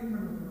ಇಲ್ಲ ಅಂದ್ರೆ ಏನ್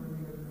ಮಾಡ್ಬೇಕು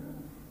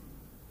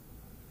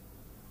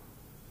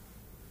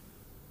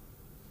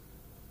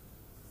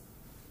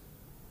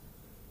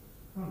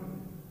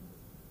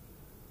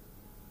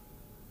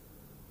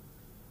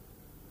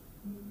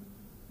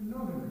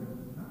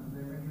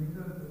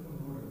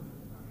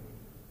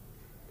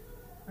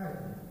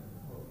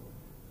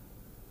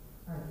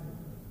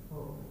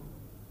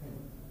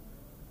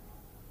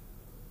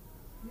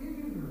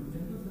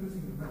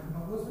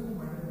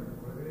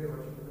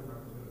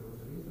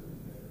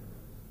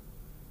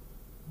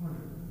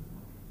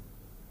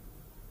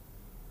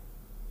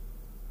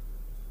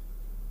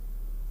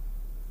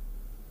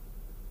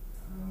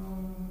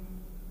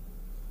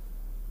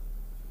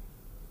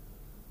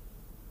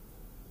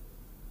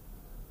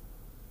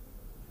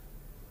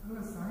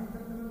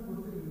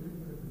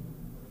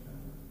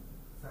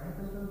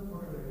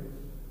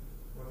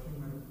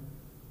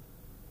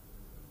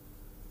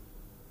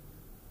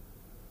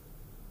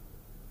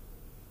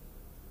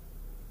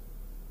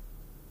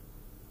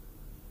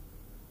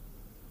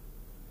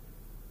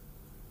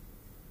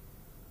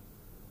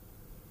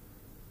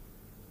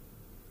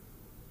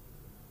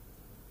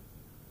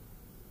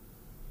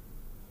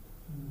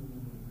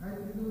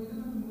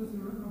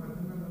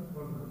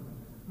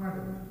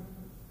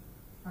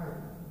Hi.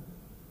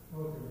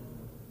 Okay.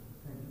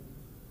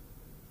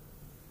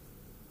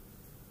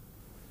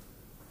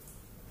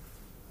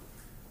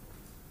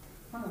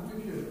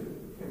 Thank you.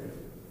 Sure.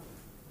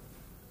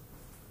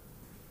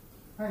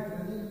 Hi, not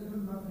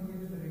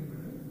engaged the ring,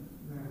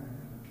 no,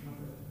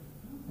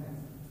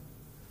 thanks.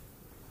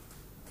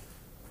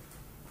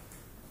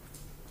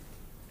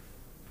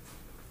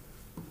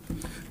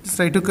 Just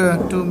I took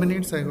 2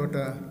 minutes, I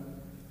got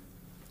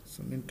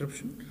some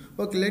interruption.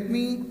 Okay, let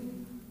me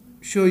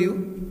show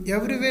you.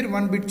 Everywhere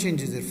one bit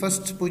changes there.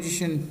 First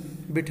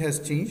position bit has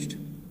changed.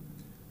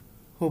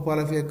 Hope all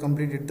of you have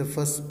completed the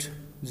first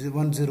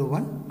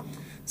 101.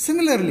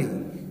 Similarly,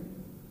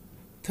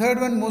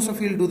 third one, most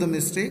of you will do the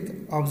mistake.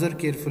 Observe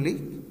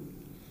carefully.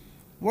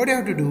 What you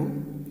have to do,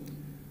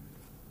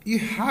 you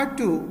have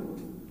to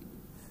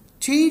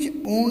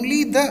change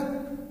only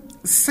the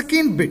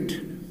second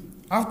bit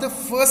of the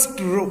first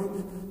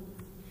row.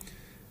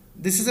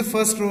 This is the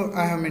first row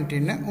I have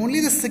maintained. Only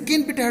the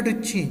second bit I have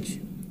to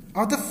change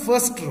of the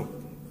first row,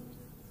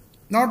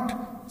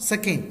 not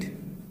second.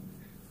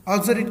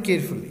 Observe it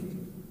carefully.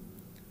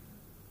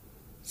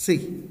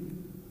 See,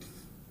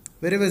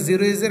 wherever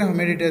 0 is there, I have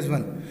made it as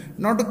 1.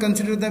 Not to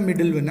consider the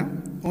middle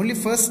one, only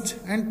first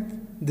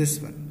and this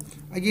one.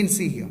 Again,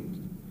 see here.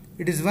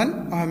 It is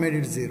 1, I have made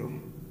it 0.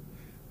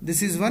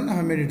 This is 1, I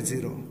have made it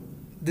 0.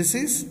 This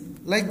is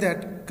like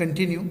that.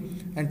 Continue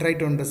and try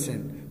to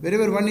understand.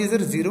 Wherever 1 is there,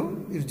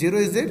 0. If 0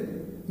 is there,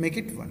 make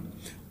it 1.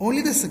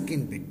 Only the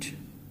second bit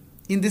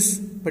in this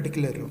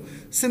particular row.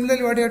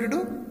 Similarly, what you have to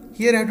do?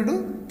 Here you have to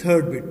do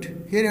third bit.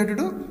 Here you have to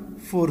do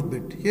fourth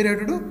bit. Here you have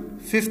to do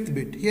fifth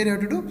bit. Here you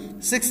have to do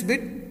sixth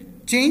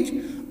bit. Change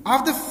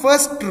of the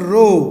first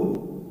row.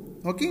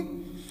 Okay.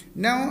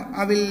 Now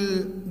I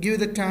will give you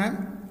the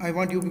time. I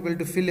want you people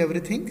to fill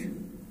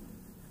everything.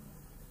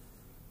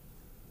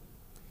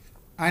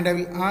 And I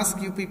will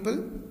ask you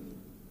people.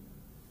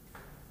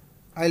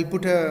 I will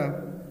put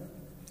a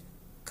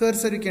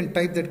cursor. You can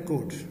type that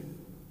code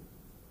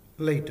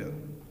later.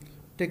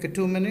 Take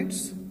 2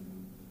 minutes.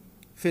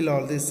 Fill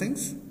all these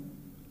things.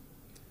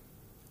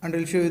 And I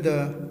will show you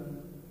the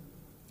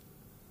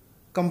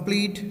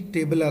complete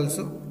table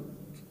also.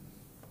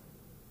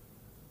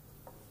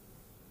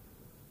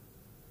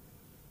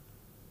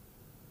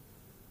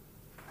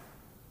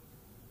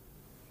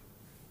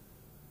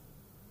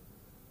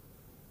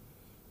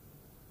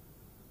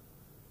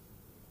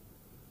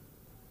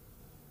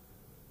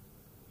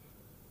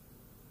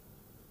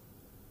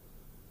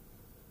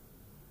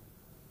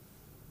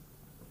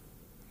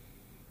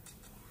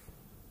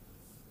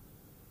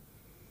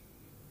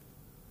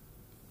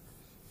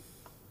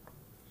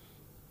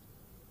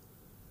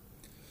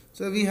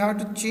 So we have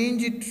to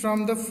change it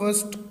from the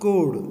first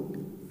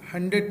code,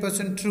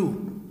 100%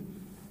 true.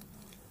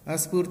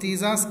 As Purti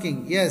is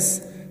asking,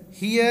 yes,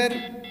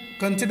 here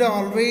consider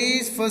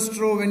always first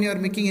row when you are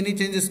making any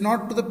changes,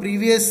 not to the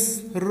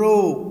previous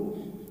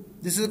row.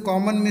 This is a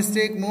common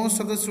mistake most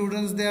of the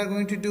students they are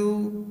going to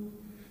do.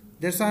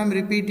 That's why I am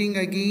repeating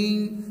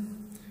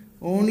again.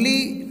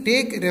 Only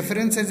take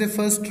reference as a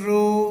first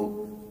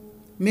row,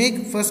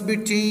 make first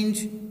bit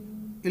change.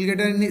 You'll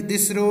get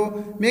this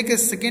row, make a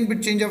second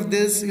bit change of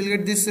this, you'll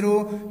get this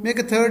row, make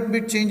a third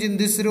bit change in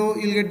this row,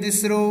 you'll get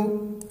this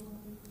row.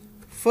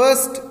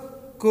 First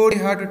code you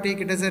have to take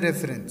it as a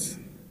reference.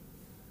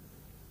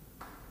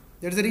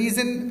 That's the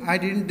reason I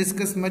didn't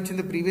discuss much in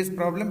the previous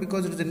problem,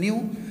 because it is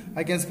new,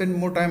 I can spend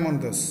more time on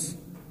this.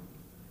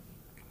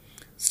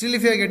 Still,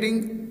 if you are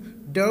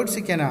getting doubts,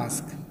 you can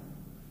ask.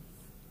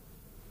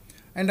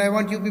 And I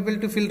want you people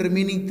to fill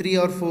remaining 3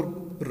 or 4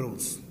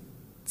 rows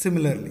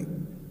similarly.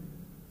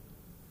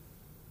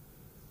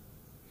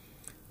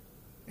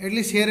 At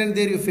least here and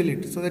there you fill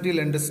it so that you will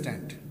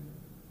understand.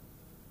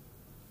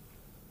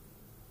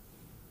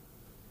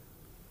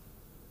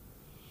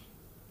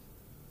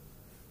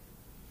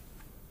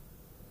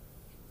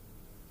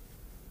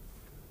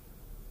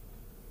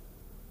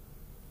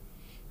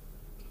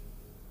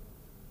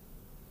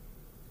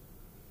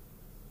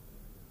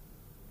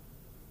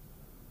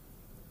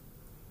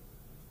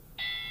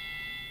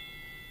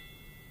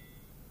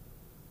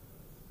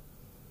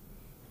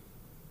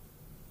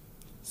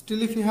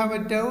 Still, if you have a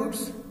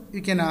doubts,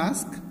 you can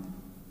ask.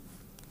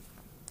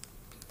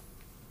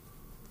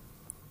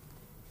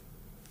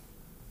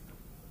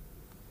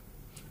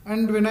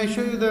 And when I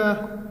show you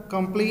the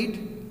complete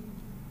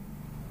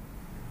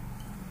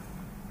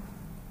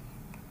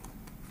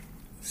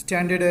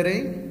standard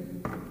array,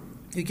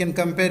 you can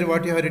compare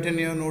what you have written in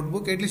your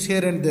notebook, at least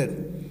here and there.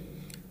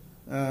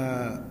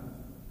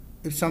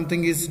 If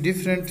something is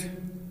different,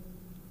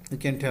 you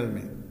can tell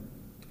me.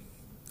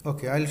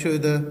 Okay, I'll show you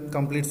the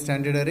complete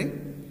standard array.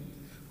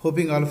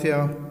 Hoping all of you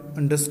have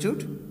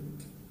understood.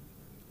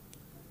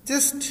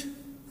 Just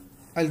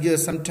I'll give you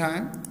some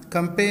time.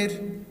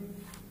 Compare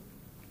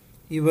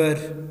your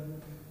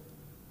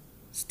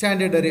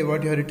standard array,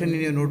 what you have written in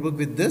your notebook,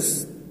 with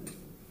this.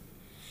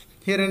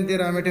 Here and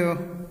there I might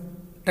have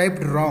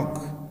typed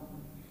wrong.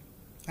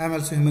 I am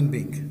also a human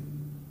being.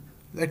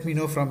 Let me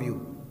know from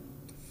you,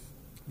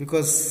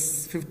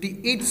 because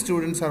 58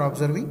 students are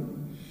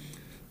observing.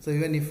 So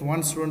even if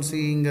one student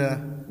seeing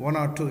one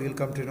or two, you'll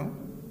come to know.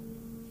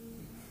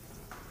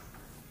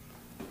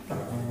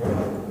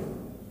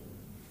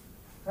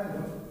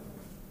 Hello.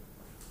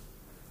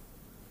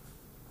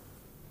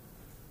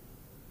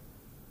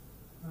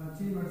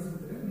 Change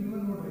ಮಾಡಿಸಿದ್ರೆ ನೀವು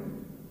ನೋಡ್ರಿ.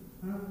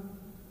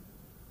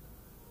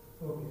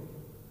 Okay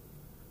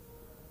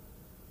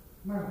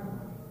ಮಾಡಿ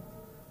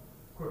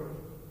ಕೊಡಿ.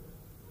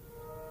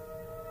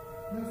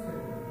 ನಮಸ್ಕಾರ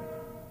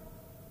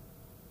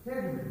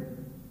ಹೇಳಿ.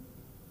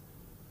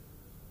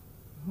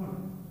 ಹೌದು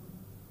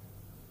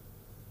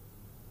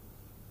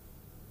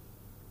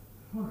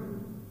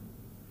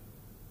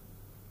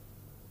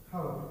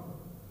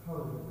ಹೌದು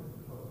ಹೌದು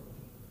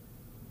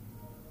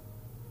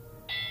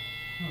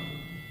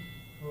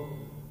ಓಕೆ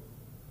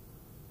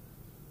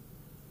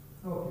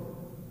ಓಕೆ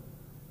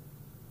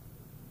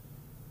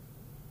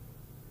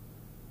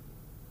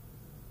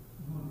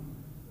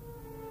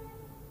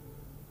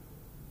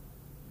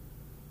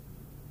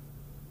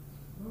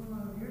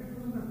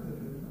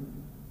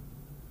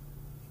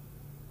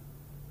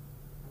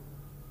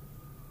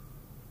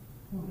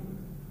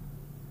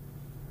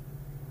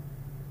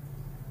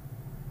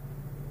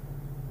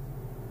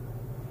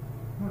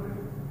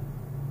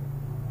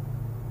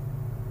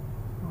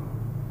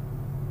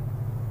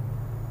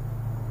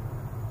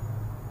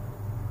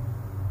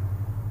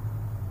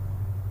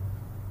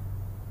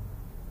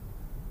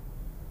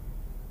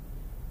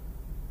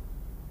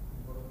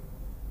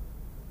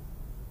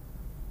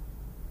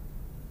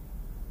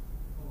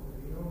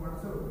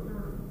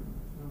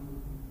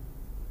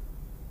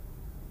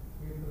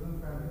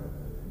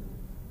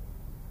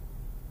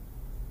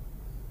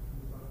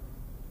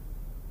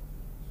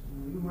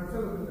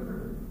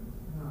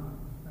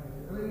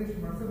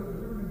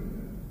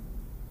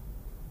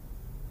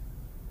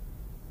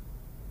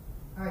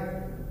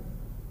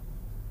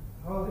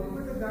ಹೌದ್ರಿ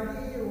ಬಟ್ ಗಾಡಿ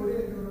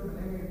ಓಡಿಯೋದು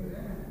ಮನೆಯಾಗ ಇದ್ರೆ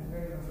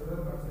ಹಂಗಾಗಿ ನಾವು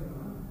ದೊಡ್ಡ ಮಾಡ್ಸಿದ್ವ.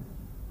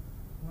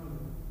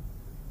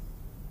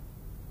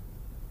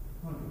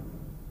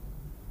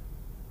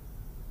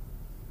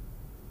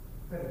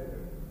 ಸರಿ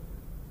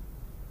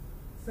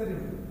ಸರಿ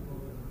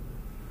ಓಕೆ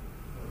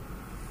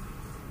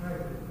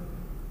ಆಯ್ತು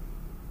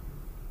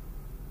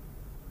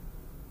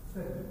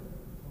ಸರಿ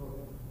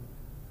ಓಕೆ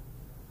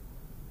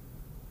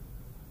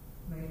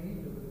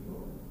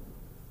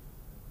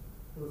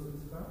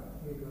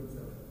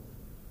 9844265817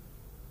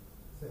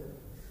 ಸರಿ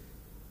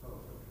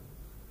ಓಕೆ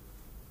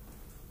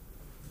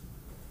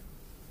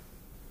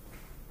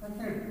ಅಂತ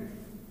ಹೇಳಿ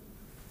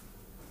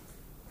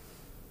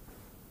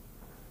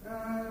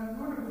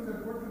ನೋಡಿರ್ಬೇಕಾದ್ರೆ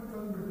ಕೊಟ್ಟು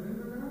ತಂದುಬಿಡ್ತಾರೆ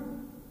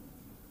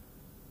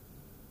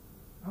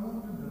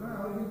ಅಮೌಂಟ್ ಅಂತಲ್ಲ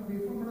ಅವ್ರಿಗೆ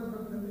ಪೇಫೋನ್ ಮಾಡೋದು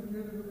ಬರ್ತಂತ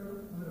ಕೇಳಿರ್ಬೇಕಾದ್ರೆ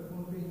ಅಂದ್ರೆ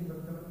ಫೋನ್ ಪೇ ಹಿಂಗೆ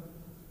ಬರ್ತಾರೆ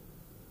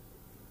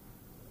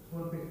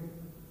ಫೋನ್ ಪೇ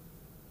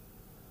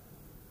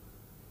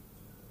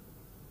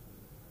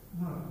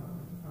ಹಾಂ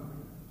ಹಾಂ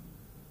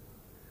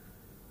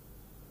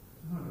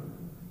ಹಾಂ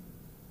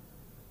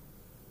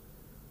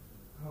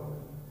ಹೌದು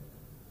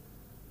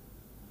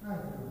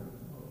ಆಯ್ತು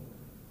ಓಕೆ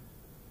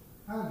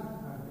ಹಾಗೆ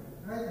ಹಾಗೆ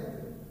ಆಯ್ತು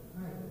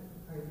ಆಯ್ತು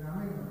ಆಯ್ತು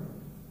ಆಮೇಲೆ ಮಾಡಿ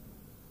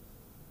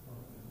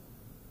ಓಕೆ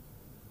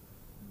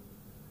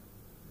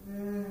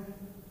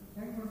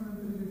ಹೆಂಗೆ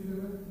ಮಾಡ್ಕೊಂತೀರಿ ವಿಷಯ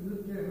ಇದು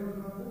ಕೇಳಿ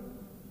ಮಾತು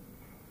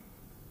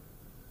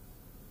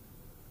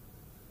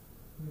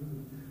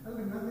ಅಲ್ಲ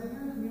ನಾವೇನ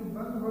ನೀವು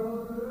ಬಂದು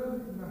ಬರೋದ್ರೆ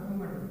ಹಂಗೆ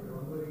ಮಾಡಿರ್ತೀವಿ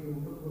ಒಂದೂವರೆಗೆ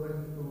ಊಟಕ್ಕೆ ಹೋದಾಗ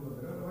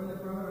ತೊಗೊಂಡ್ರೆ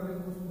ಅಲ್ಲಪ್ಪ ಅಂದ್ರೆ ಅಲ್ಲೇ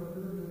ಮುಗಿಸ್ಕೊಂಡು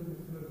ಬರ್ತಿದ್ರೆ ನೀವು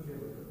ಬಿಸಿಲು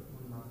ಕೇಳ್ಬೇಕು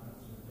ಒಂದು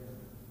ಮಾತಾಡ್ಸಿ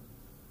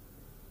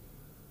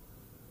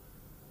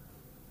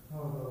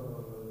ಹೌದು ಹೌದು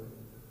ಹೌದು ಹೌದು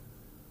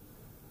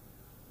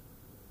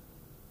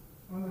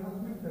ಒಂದು 10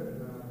 ಮಿನಿಟ್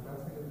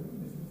ಕ್ಲಾಸಿಗೆ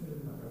ಡಿಸ್ಮಿಸ್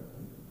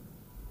ಮಾತಾಡ್ತೀನಿ.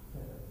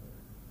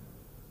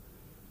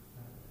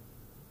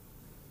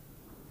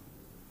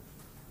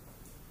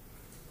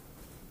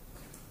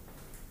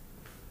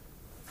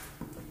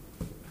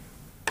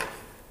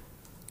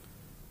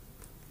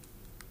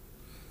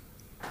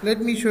 Let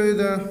me show you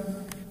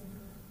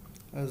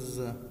as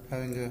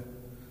having a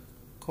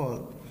call.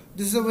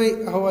 This is the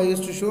way how I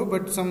used to show,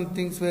 but some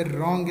things were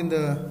wrong in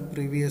the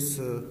previous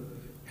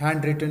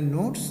handwritten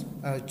notes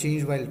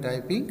changed while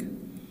typing.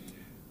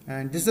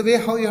 And this is the way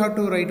how you have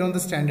to write on the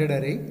standard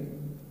array.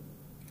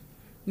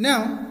 Now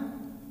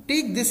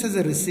take this as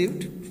a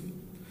received,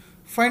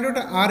 find out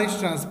a RH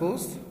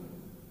transpose,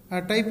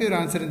 type your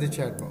answer in the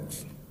chat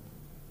box.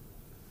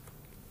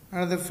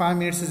 Another 5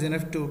 minutes is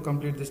enough to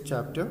complete this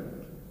chapter.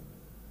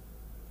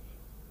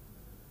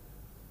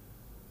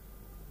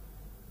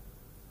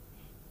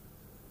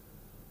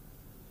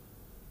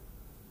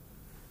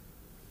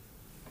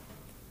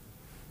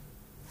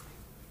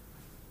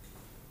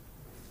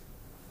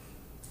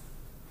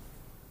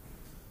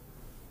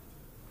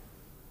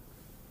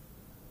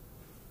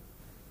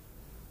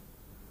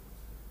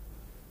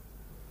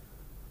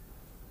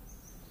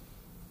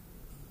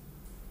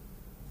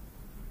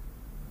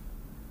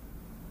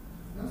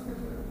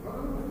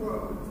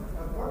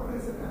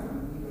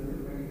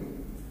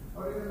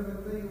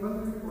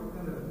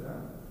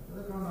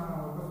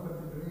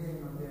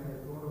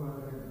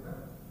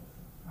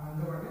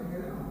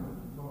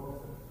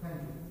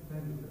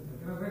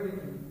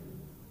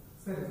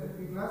 ಸರಿ sir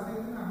ಈ class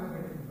ಆಯ್ತು ಆಮೇಲೆ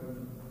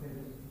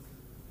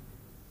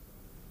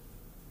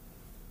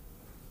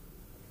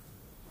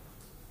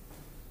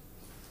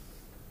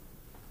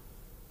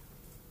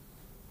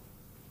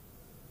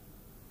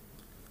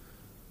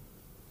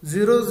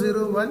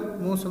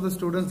 001, most of the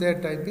students they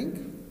are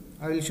typing.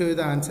 I will show you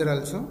the answer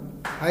also.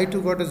 I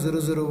too got a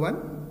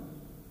 001.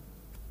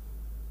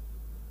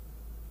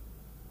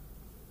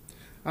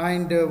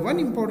 And one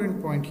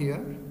important point here,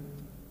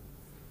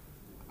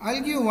 I'll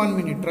give you 1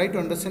 minute, try to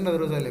understand,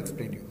 otherwise I'll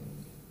explain you.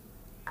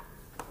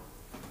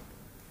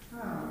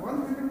 1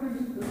 minute में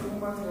नहीं तो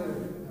बात है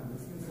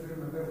इसमें sir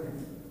मतलब है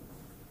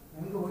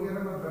उनको हो गया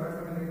ना बड़ा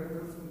करने का तो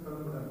उसको कल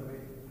बता दे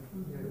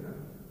ये ना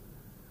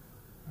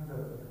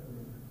अदर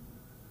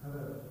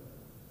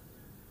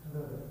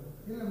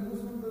ये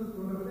मुस्लिम तो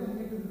बड़े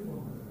हैं कि फोन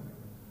कर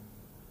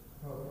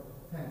okay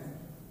thanks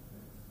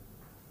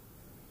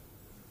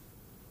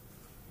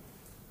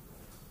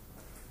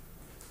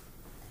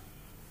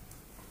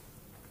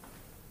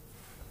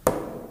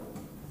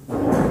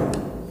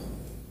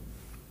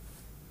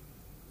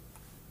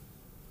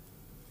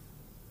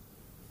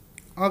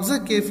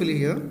Observe carefully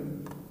here.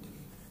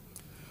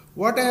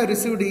 What I have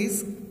received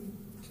is,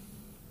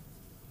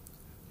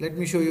 let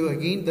me show you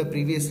again the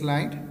previous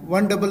slide,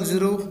 100,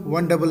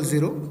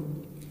 100.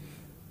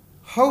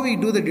 How we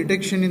do the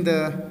detection in the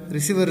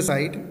receiver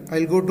side?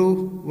 I'll go to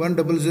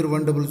 100,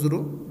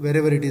 100,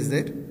 wherever it is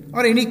there,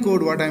 or any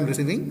code what I am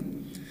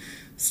receiving.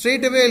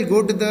 Straight away I'll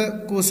go to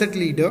the coset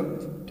leader.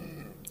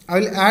 I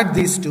will add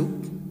these two,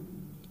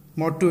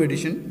 mod 2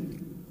 addition.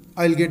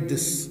 I'll get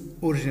this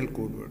original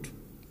code word.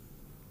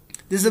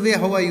 This is the way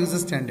how I use a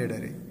standard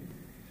array.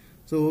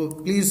 So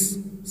please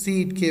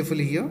see it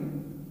carefully here,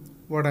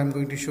 what I am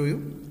going to show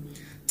you.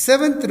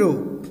 7th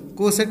row,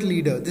 coset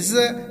leader. This is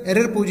a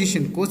error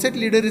position. Coset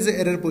leader is a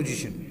error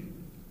position.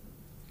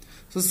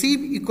 So C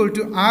equal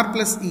to R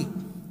plus E.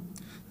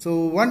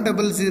 So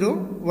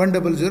 100,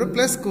 100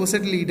 plus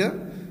coset leader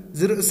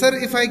 0. Sir,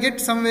 if I get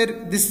somewhere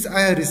this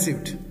I have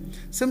received,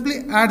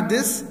 simply add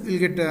this, you will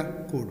get a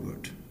code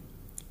word.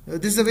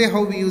 This is the way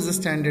how we use a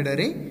standard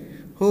array.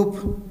 Hope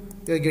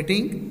you are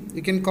getting.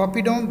 You can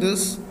copy down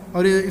this,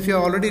 or if you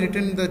have already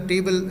written the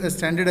table, a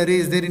standard array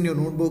is there in your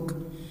notebook.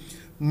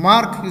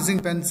 Mark using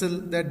pencil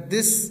that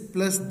this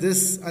plus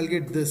this, I'll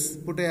get this.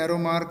 Put an arrow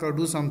mark or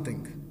do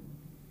something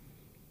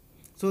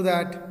so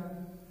that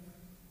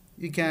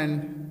you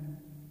can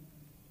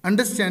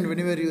understand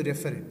whenever you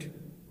refer it.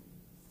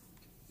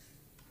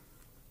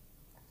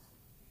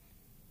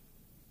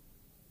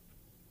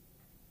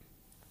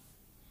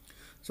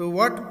 So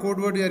what code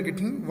word you are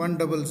getting?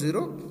 100,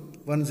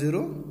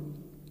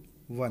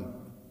 101.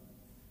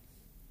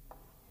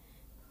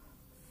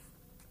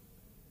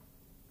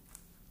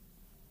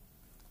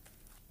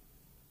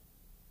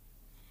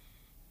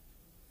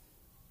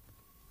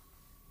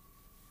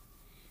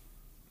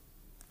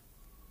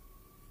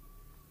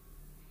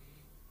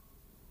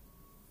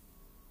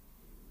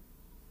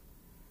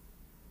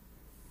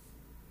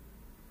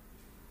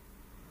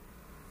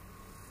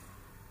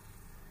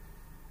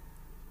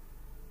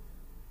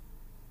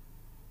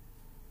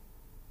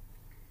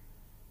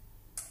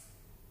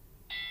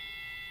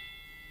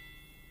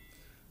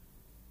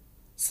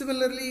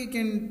 Similarly, you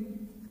can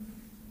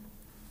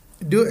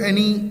do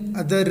any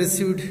other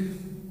received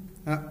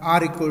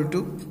R equal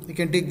to. You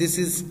can take this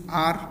is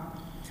R.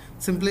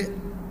 Simply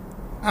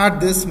add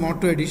this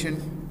mod 2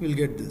 addition. You will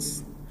get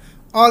this.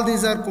 All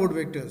these are code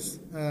vectors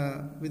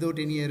without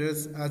any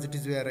errors as it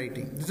is we are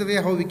writing. This is the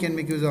way how we can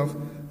make use of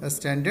a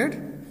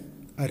standard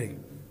array.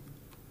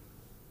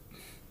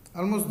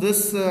 Almost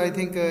this I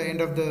think end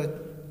of the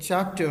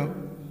chapter.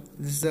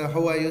 This is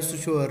how I used to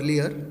show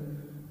earlier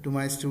to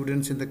my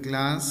students in the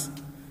class.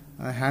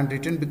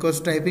 Handwritten, because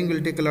typing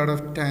will take a lot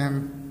of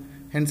time,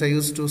 hence I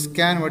used to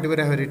scan whatever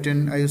I have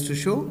written, I used to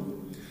show.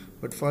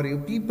 But for you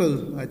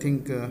people, I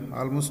think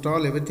almost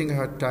everything I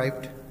have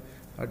typed.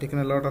 I have taken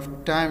a lot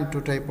of time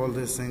to type all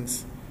these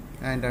things,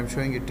 and I am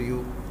showing it to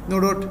you. No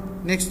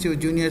doubt next year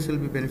juniors will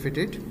be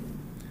benefited.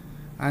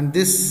 And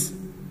this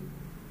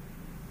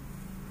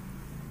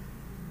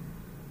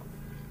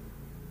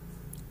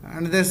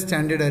another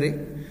standard array.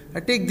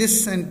 I take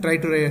this and try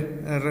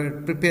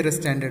to prepare a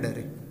standard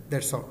array.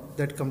 That's all.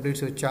 That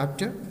completes your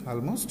chapter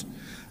almost.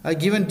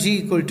 Given G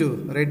equal to,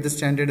 write the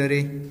standard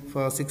array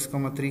for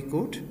 6,3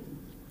 code.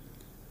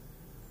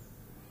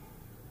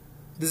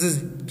 This is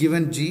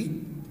given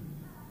G.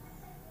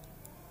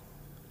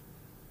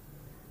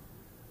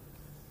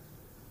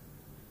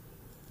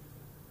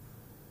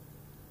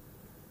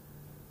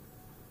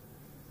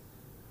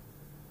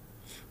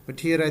 But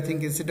here I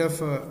think instead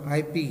of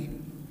IP,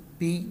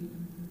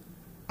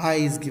 PI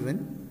is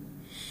given.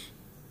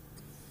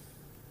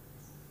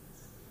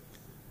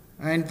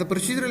 And the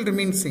procedure will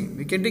remain same.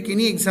 We can take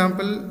any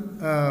example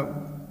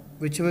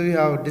whichever we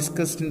have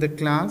discussed in the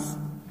class.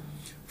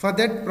 For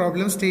that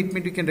problem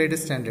statement, you can write a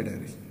standard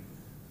array.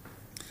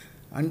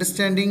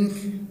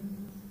 Understanding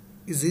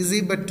is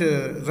easy, but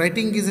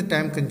writing is a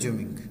time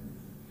consuming.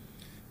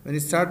 When you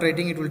start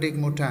writing, it will take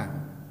more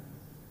time.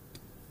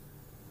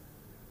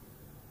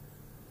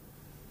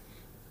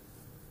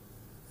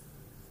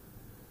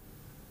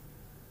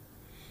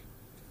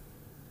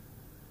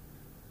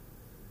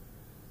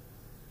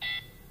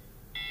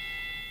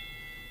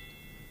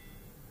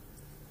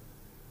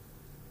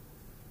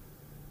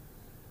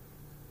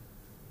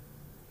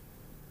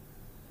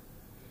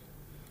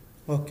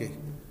 Okay,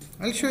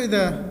 I'll show you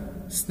the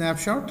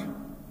snapshot.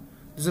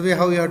 This is the way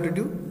how you have to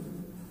do.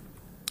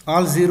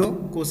 All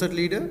 0 coset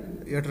leader,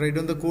 you have to write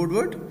down the code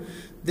word,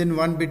 then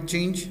 1 bit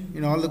change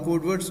in all the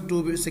code words,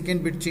 2 bit,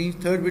 second bit change,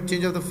 third bit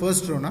change of the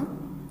first row. Now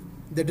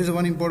that is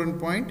one important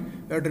point.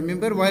 You have to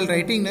remember while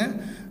writing,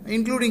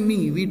 including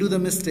me, we do the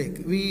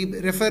mistake. We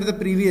refer the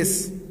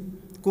previous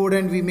code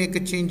and we make a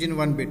change in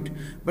 1 bit.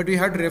 But we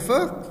have to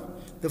refer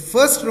the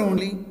first row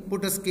only,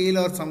 put a scale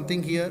or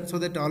something here so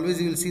that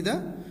always you will see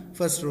the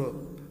first row.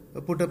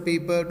 Put a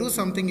paper, do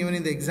something even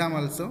in the exam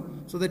also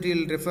so that you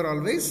will refer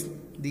always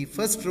the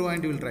first row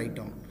and you will write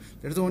down.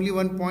 That is only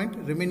one point.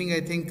 Remaining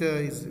I think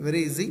is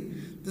very easy.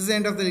 This is the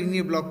end of the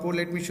linear block code.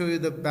 Let me show you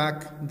the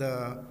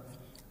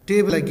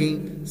table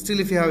again. Still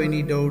if you have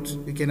any doubts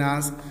you can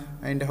ask,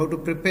 and how to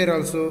prepare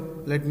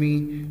also let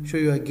me show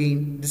you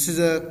again. This is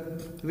a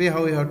way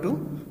how you have to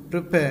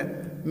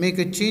prepare, make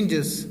a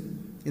changes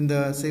in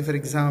the, say for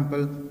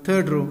example,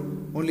 third row,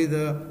 only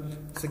the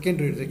second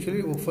row is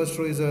actually, first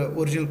row is a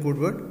original code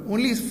word,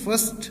 only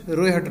first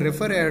row you have to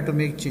refer, I have to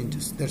make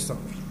changes, that's all.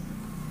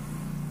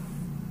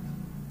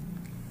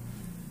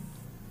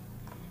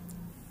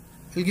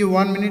 I'll give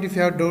 1 minute. If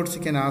you have doubts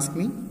you can ask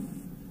me.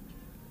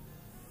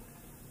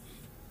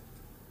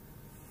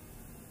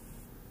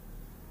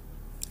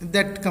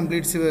 That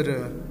completes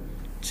your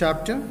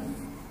chapter,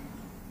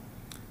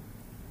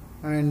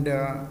 and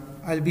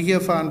I'll be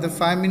here for another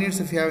 5 minutes.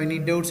 If you have any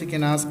doubts you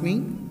can ask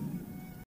me.